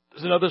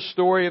 There's another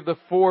story of the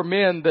 4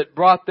 men that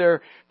brought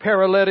their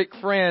paralytic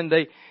friend.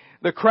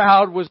 The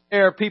crowd was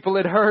there. People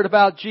had heard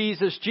about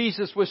Jesus.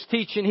 Jesus was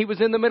teaching. He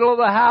was in the middle of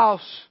the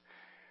house.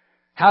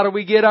 How do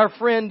we get our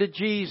friend to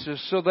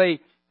Jesus? So they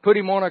put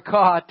him on a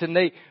cot and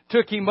they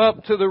took him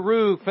up to the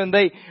roof and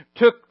they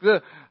took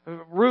the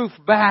roof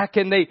back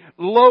and they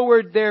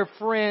lowered their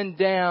friend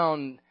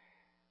down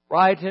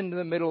right into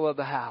the middle of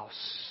the house.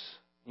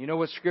 You know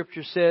what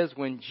Scripture says?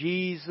 When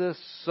Jesus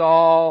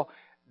saw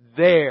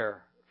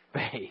their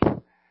faith.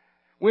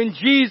 When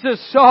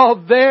Jesus saw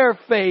their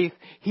faith,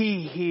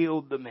 He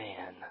healed the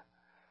man.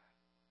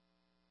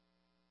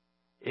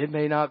 It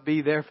may not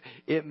be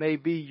it may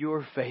be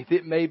your faith.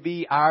 It may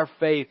be our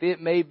faith.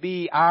 It may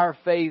be our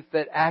faith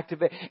that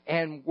activates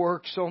and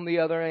works on the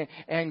other end,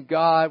 and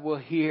God will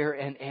hear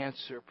and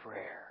answer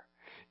prayer.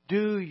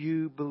 Do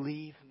you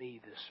believe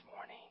me this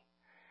morning?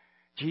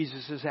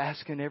 Jesus is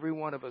asking every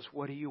one of us,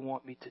 what do you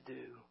want me to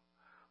do?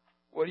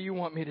 What do you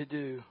want me to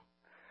do?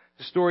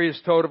 The story is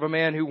told of a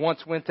man who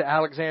once went to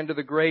Alexander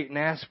the Great and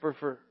asked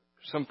for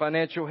some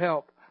financial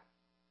help.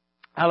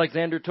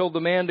 Alexander told the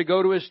man to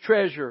go to his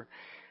treasurer,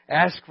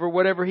 ask for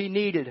whatever he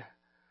needed.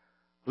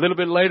 A little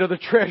bit later, the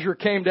treasurer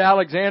came to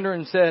Alexander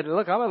and said,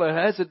 look, I'm a little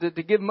hesitant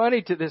to give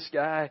money to this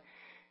guy.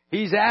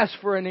 He's asked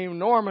for an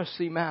enormous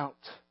amount.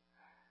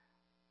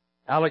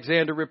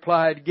 Alexander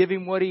replied, give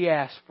him what he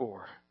asked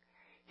for.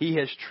 He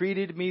has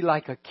treated me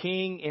like a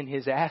king in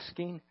his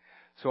asking,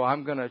 so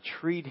I'm going to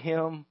treat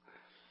him.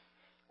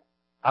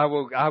 I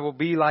will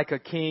be like a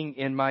king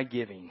in my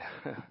giving.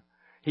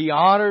 He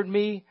honored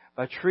me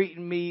by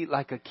treating me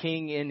like a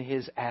king in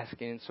his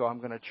asking, so I'm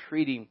going to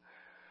treat him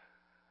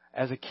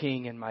as a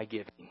king in my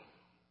giving.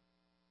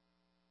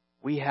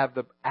 We have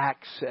the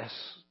access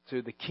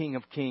to the King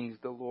of Kings,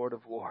 the Lord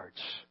of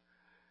Lords.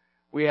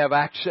 We have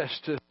access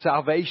to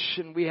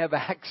salvation. We have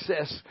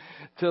access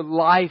to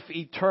life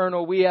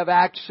eternal. We have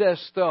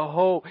access to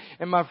hope.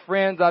 And my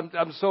friends,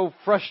 I'm so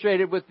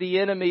frustrated with the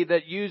enemy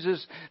that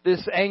uses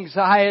this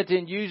anxiety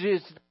and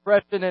uses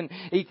depression, and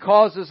he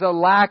causes a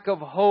lack of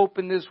hope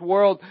in this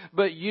world.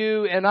 But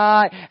you and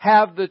I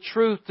have the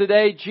truth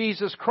today.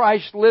 Jesus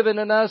Christ living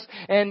in us.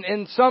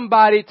 And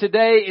somebody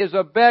today is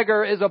a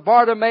beggar, is a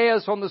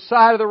Bartimaeus on the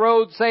side of the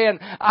road saying,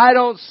 I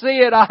don't see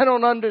it. I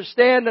don't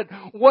understand it.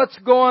 What's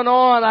going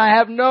on? I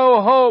have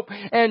no hope.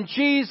 And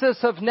Jesus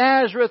of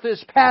Nazareth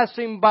is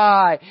passing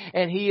by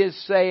and He is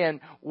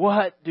saying,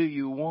 what do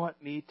you want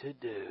me to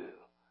do?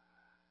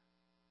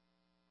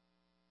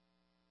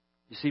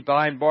 You see,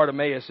 blind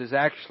Bartimaeus is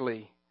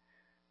actually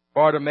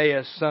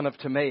Bartimaeus, son of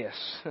Timaeus.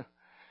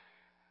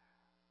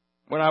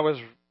 When I was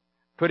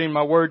putting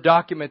my Word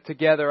document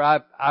together,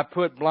 I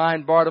put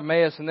blind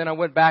Bartimaeus and then I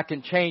went back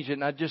and changed it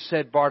and I just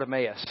said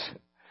Bartimaeus.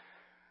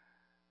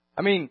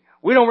 I mean,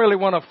 we don't really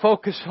want to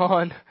focus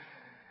on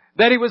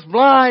that he was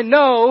blind.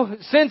 No,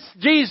 since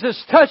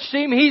Jesus touched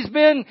him, he's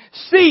been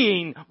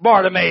seeing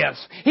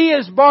Bartimaeus. He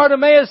is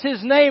Bartimaeus.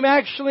 His name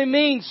actually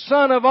means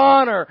son of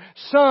honor,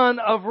 son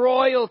of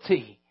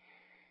royalty.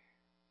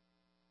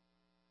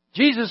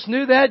 Jesus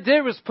knew that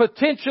there was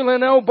potential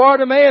in old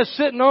Bartimaeus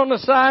sitting on the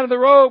side of the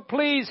road.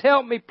 Please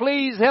help me,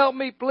 please help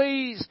me,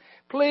 please,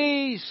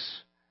 please.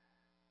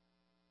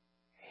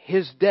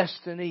 His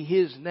destiny,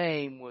 his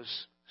name was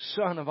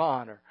son of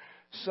honor,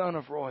 son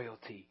of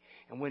royalty.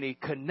 And when he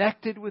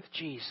connected with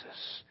Jesus,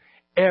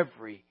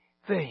 everything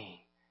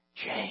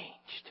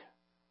changed.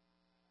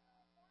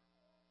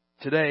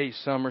 Today,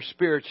 some are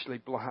spiritually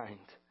blind.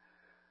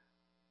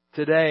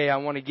 Today, I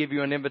want to give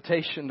you an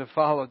invitation to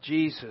follow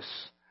Jesus.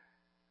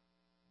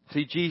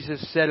 See,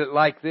 Jesus said it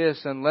like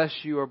this, unless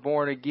you are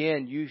born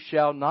again, you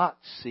shall not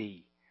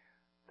see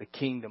the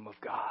kingdom of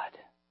God.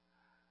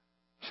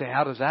 You say,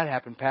 how does that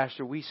happen,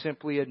 Pastor? We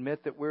simply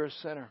admit that we're a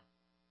sinner.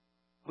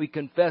 We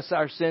confess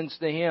our sins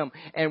to Him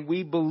and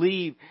we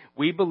believe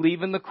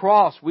in the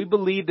cross. We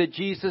believe that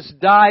Jesus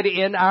died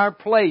in our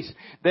place.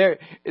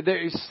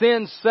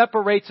 Sin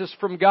separates us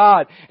from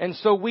God. And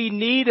so we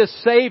need a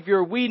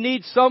Savior. We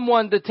need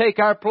someone to take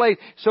our place.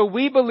 So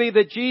we believe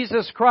that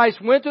Jesus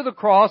Christ went to the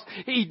cross.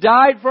 He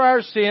died for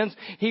our sins.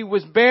 He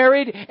was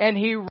buried and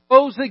He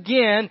rose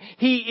again.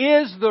 He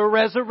is the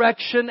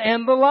resurrection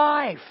and the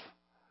life.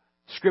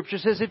 Scripture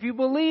says if you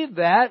believe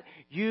that,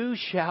 you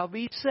shall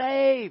be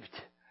saved.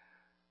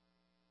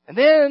 And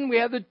then we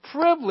have the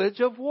privilege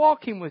of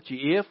walking with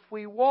you. If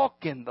we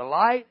walk in the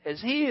light as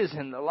He is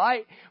in the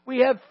light, we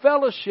have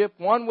fellowship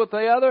one with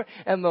the other,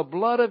 and the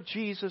blood of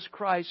Jesus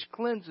Christ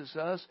cleanses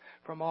us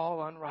from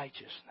all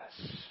unrighteousness.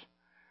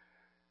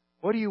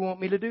 What do you want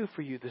me to do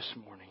for you this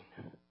morning?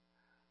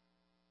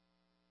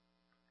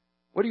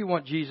 What do you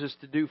want Jesus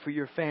to do for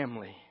your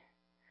family?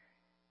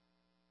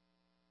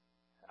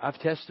 I've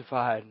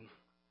testified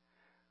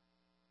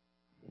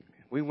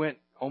We went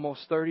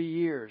almost 30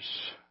 years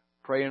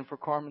praying for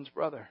Carmen's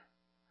brother.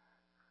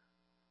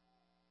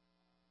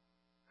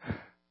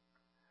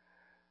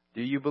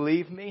 Do you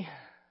believe me?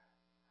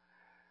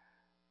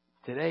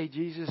 Today,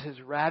 Jesus has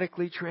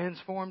radically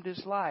transformed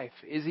his life.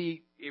 Is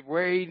he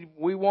where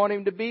we want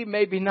him to be?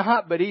 Maybe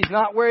not, but he's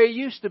not where he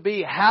used to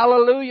be.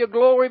 Hallelujah,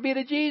 glory be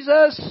to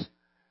Jesus.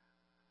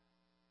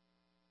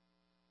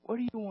 What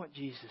do you want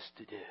Jesus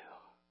to do?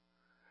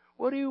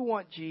 What do you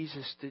want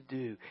Jesus to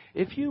do?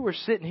 If you were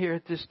sitting here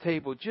at this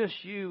table, just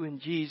you and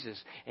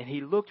Jesus, and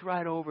he looked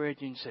right over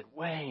at you and said,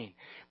 Wayne,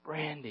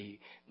 Brandy,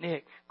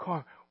 Nick,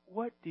 Carl,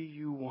 what do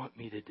you want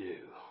me to do?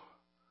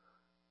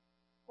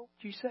 What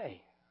would you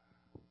say?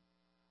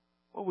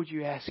 What would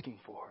you ask him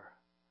for?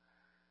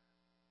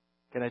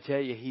 Can I tell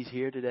you, he's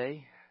here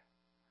today?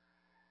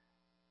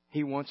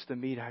 He wants to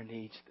meet our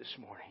needs this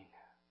morning.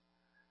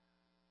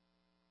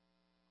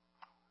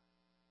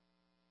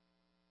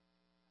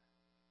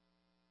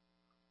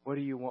 What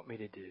do you want me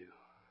to do?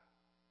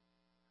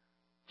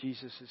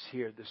 Jesus is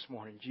here this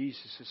morning.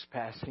 Jesus is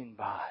passing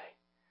by.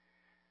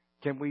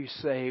 Can we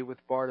say with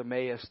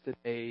Bartimaeus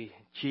today,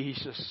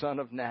 Jesus, Son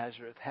of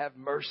Nazareth, have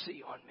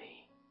mercy on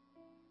me?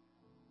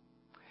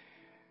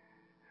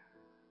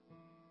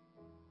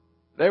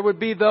 There would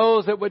be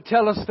those that would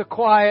tell us to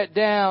quiet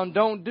down.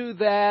 Don't do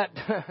that.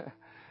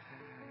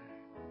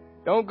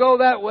 Don't go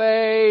that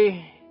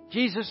way.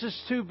 Jesus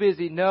is too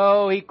busy.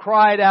 No, he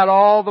cried out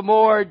all the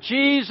more,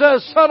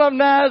 Jesus, Son of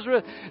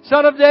Nazareth,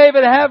 Son of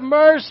David, have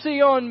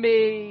mercy on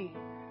me.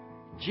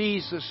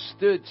 Jesus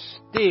stood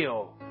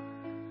still,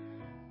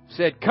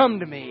 said,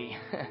 come to me.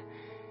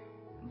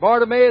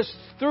 Bartimaeus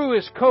threw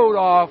his coat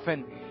off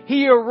and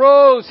he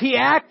arose. He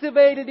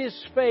activated his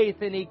faith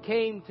and he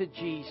came to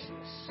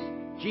Jesus.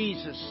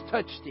 Jesus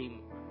touched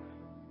him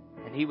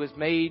and he was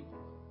made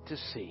to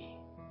see.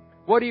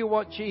 What do you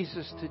want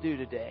Jesus to do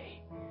today?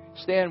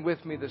 Stand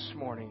with me this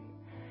morning.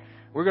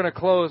 We're going to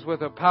close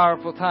with a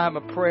powerful time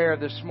of prayer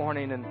this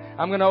morning, and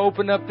I'm going to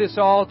open up this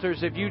altar.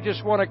 If you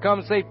just want to come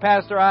and say,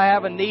 Pastor, I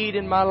have a need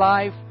in my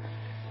life.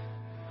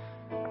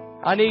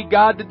 I need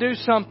God to do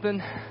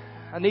something.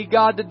 I need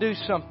God to do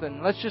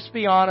something. Let's just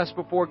be honest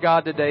before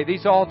God today.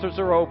 These altars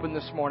are open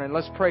this morning.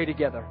 Let's pray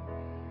together.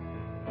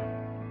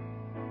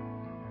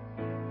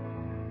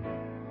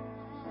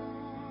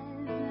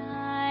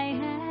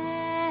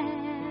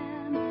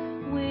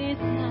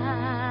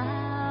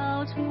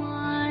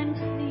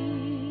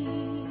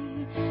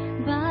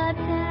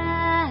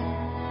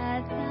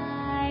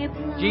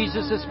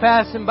 Jesus is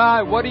passing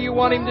by. What do you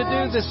want him to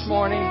do this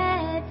morning?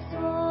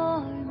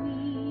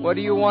 What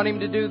do you want him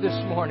to do this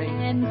morning?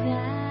 And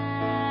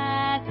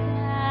that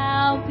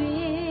thou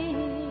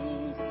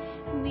bid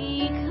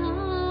me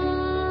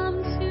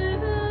come to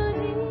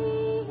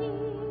thee,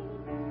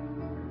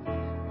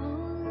 O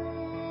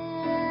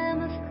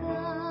Lamb of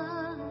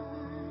God,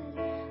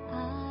 I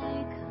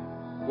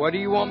come. What do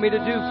you want me to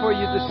do for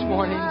you this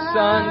morning,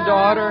 son,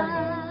 daughter?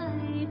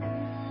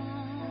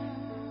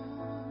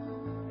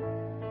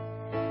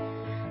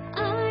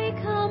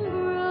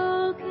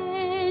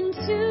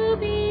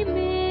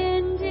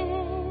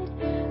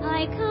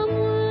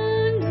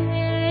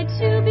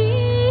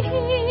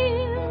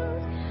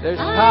 There's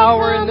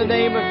power in the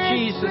name of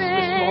Jesus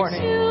this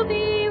morning.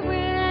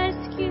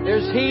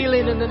 There's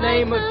healing in the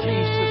name of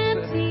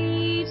Jesus.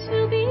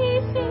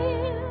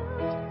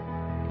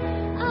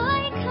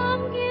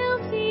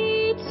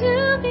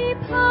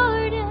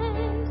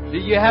 Do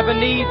you have a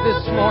need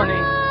this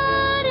morning?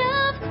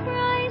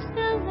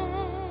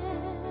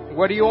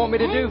 What do you want me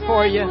to do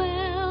for you?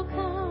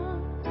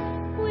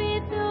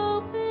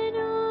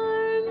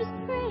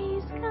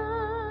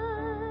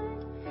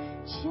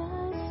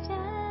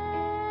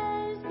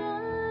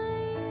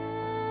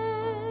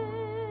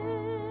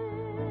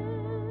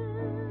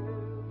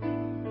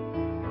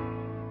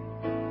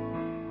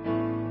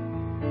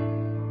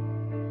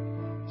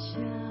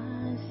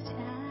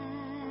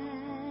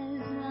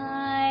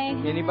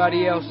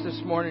 Anybody else this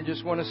morning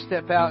just want to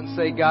step out and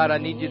say, God, I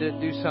need you to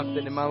do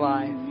something in my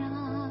life.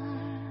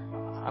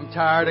 I'm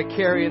tired of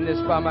carrying this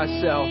by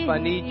myself. I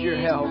need your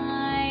help.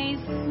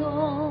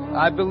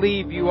 I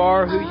believe you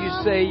are who you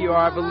say you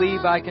are. I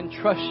believe I can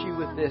trust you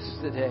with this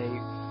today.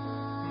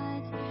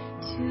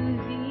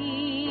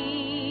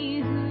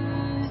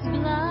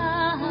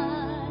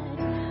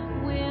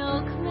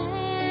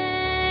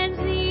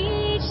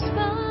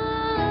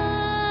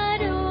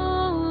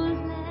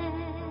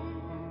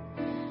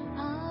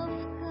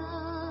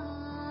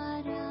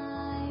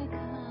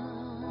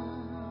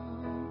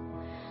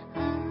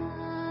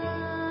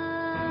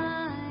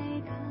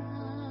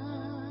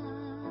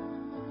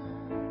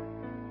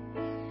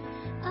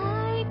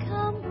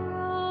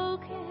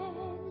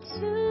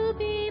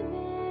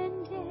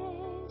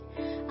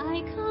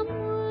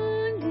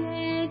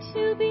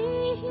 To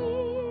be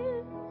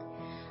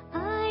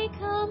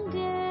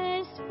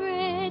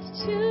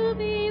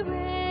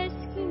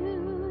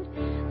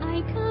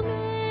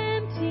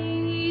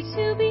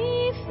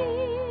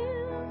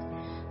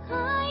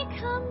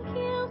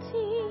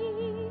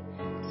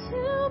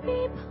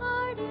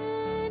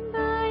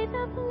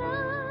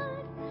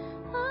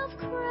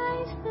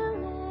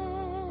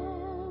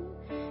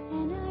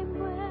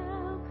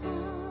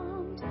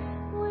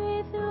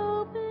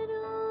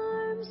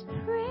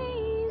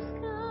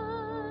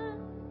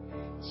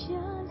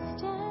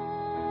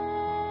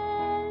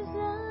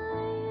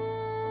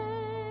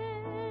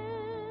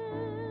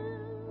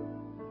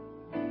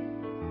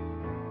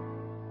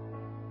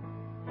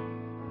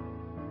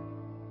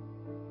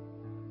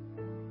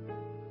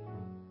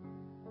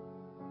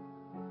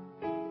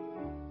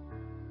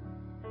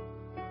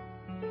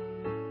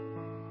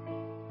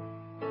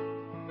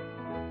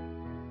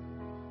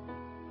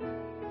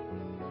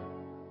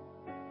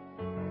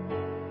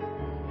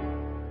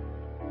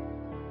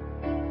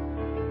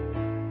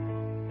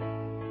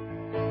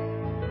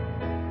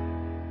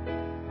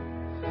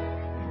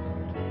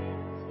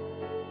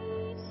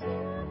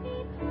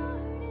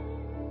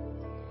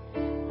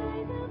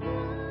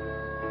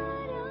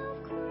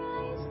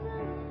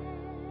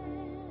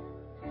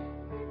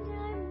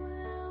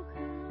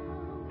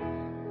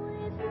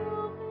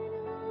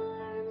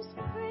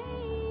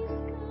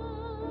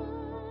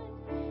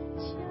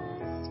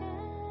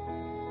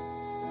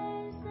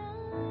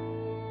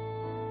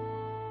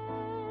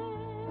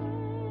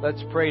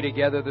Let's pray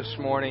together this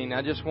morning.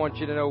 I just want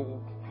you to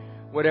know,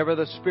 whatever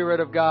the Spirit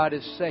of God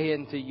is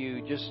saying to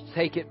you, just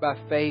take it by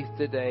faith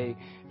today.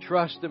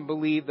 Trust and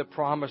believe the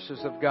promises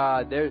of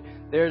God.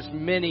 There's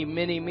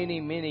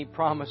many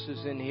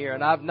promises in here,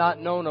 and I've not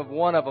known of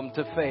one of them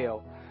to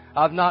fail.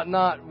 I've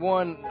not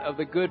one of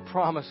the good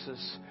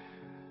promises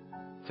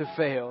to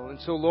fail. And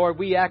so, Lord,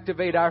 we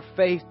activate our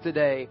faith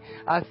today.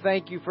 I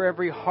thank you for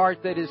every heart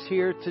that is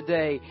here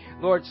today.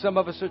 Lord, some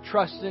of us are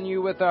trusting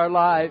you with our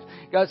lives.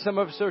 God, some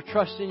of us are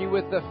trusting you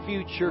with the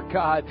future,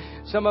 God.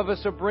 Some of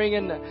us are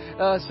bringing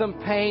some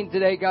pain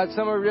today, God.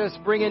 Some of us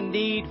bringing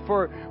need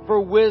for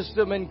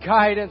wisdom and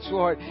guidance,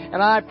 Lord.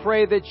 And I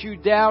pray that you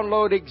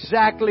download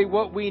exactly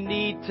what we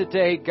need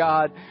today,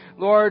 God.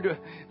 Lord,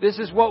 this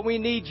is what we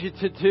need you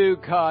to do,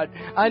 God.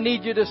 I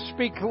need you to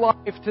speak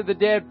life to the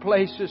dead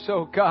places,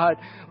 oh God.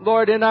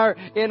 Lord, in our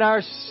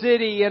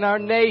city, in our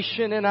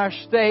nation, in our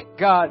state,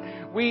 God,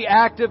 we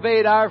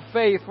activate our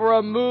faith for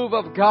a move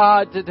of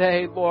God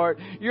today, Lord.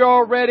 You're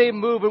already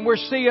moving. We're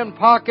seeing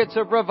pockets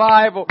of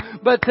revival.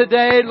 But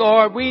today,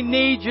 Lord, we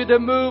need you to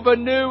move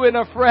anew and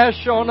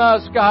afresh on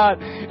us, God.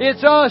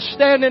 It's us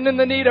standing in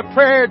the need of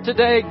prayer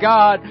today,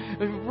 God.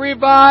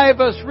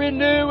 Revive us,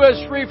 renew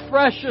us,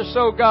 refresh us,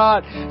 oh God.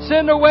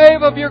 Send a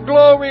wave of your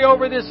glory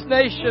over this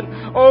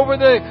nation, over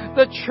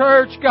the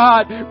church,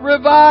 God.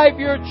 Revive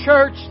your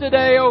church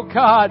today, oh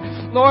God.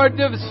 Lord,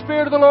 the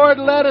Spirit of the Lord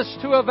led us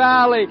to a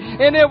valley,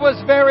 and it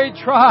was very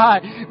dry.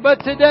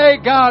 But today,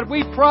 God,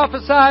 we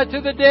prophesy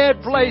to the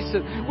dead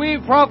places. We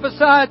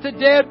prophesy to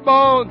dead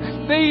bones.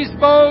 These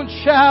bones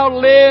shall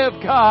live,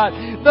 God.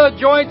 The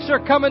joints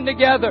are coming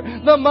together.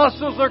 The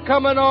muscles are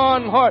coming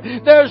on, Lord.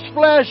 There's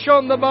flesh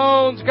on the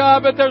bones,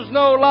 God, but there's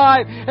no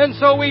life. And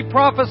so we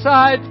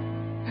prophesy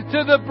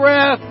to the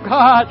breath,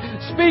 God.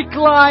 Speak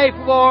life,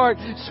 Lord.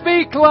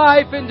 Speak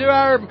life into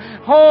our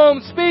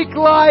homes. Speak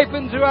life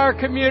into our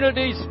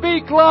community.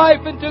 Speak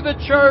life into the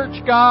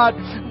church, God.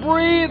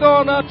 Breathe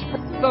on us,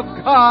 breath of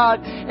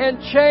God,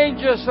 and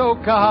change us, oh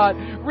God.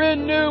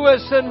 Renew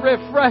us and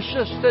refresh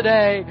us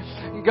today.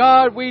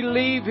 God, we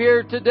leave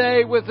here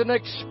today with an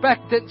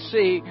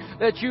expectancy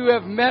that you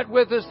have met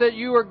with us, that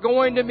you are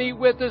going to meet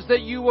with us,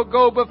 that you will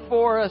go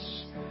before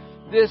us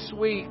this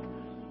week.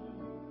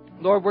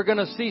 Lord, we're going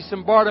to see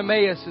some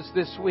Bartimaeuses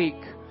this week.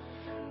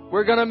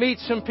 We're going to meet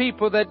some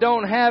people that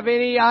don't have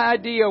any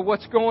idea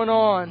what's going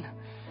on.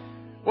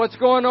 What's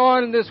going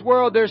on in this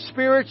world. They're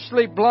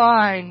spiritually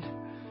blind.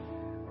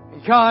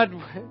 God,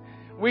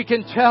 we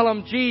can tell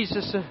them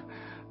Jesus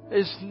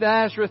is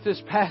Nazareth is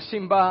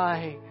passing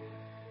by.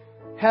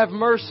 Have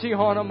mercy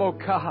on them, oh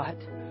God.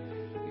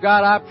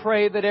 God, I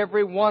pray that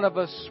every one of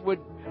us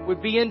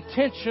would be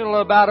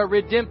intentional about a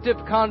redemptive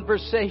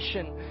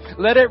conversation.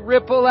 Let it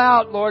ripple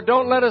out, Lord.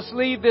 Don't let us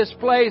leave this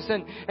place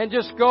and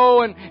just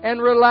go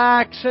and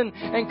relax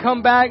and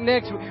come back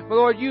next week. But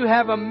Lord, you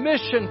have a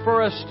mission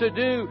for us to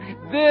do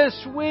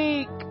this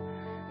week.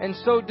 And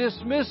so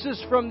dismiss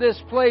us from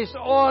this place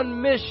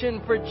on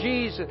mission for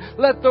Jesus.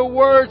 Let the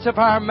words of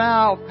our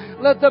mouth,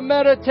 let the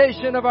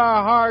meditation of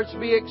our hearts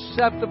be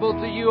acceptable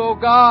to you, O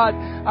God,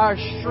 our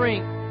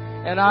strength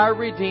and our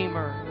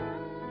Redeemer.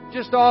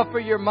 Just offer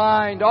your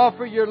mind,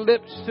 offer your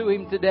lips to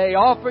Him today.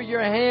 Offer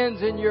your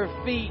hands and your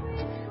feet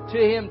to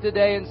Him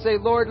today and say,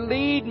 Lord,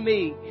 lead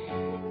me.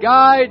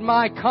 Guide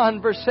my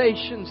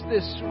conversations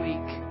this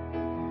week.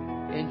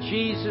 In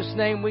Jesus'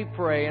 name we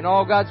pray. And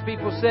all God's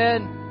people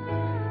said,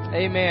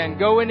 amen.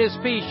 Go in His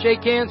peace.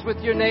 Shake hands with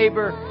your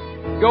neighbor.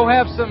 Go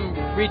have some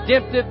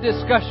redemptive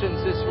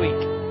discussions this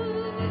week.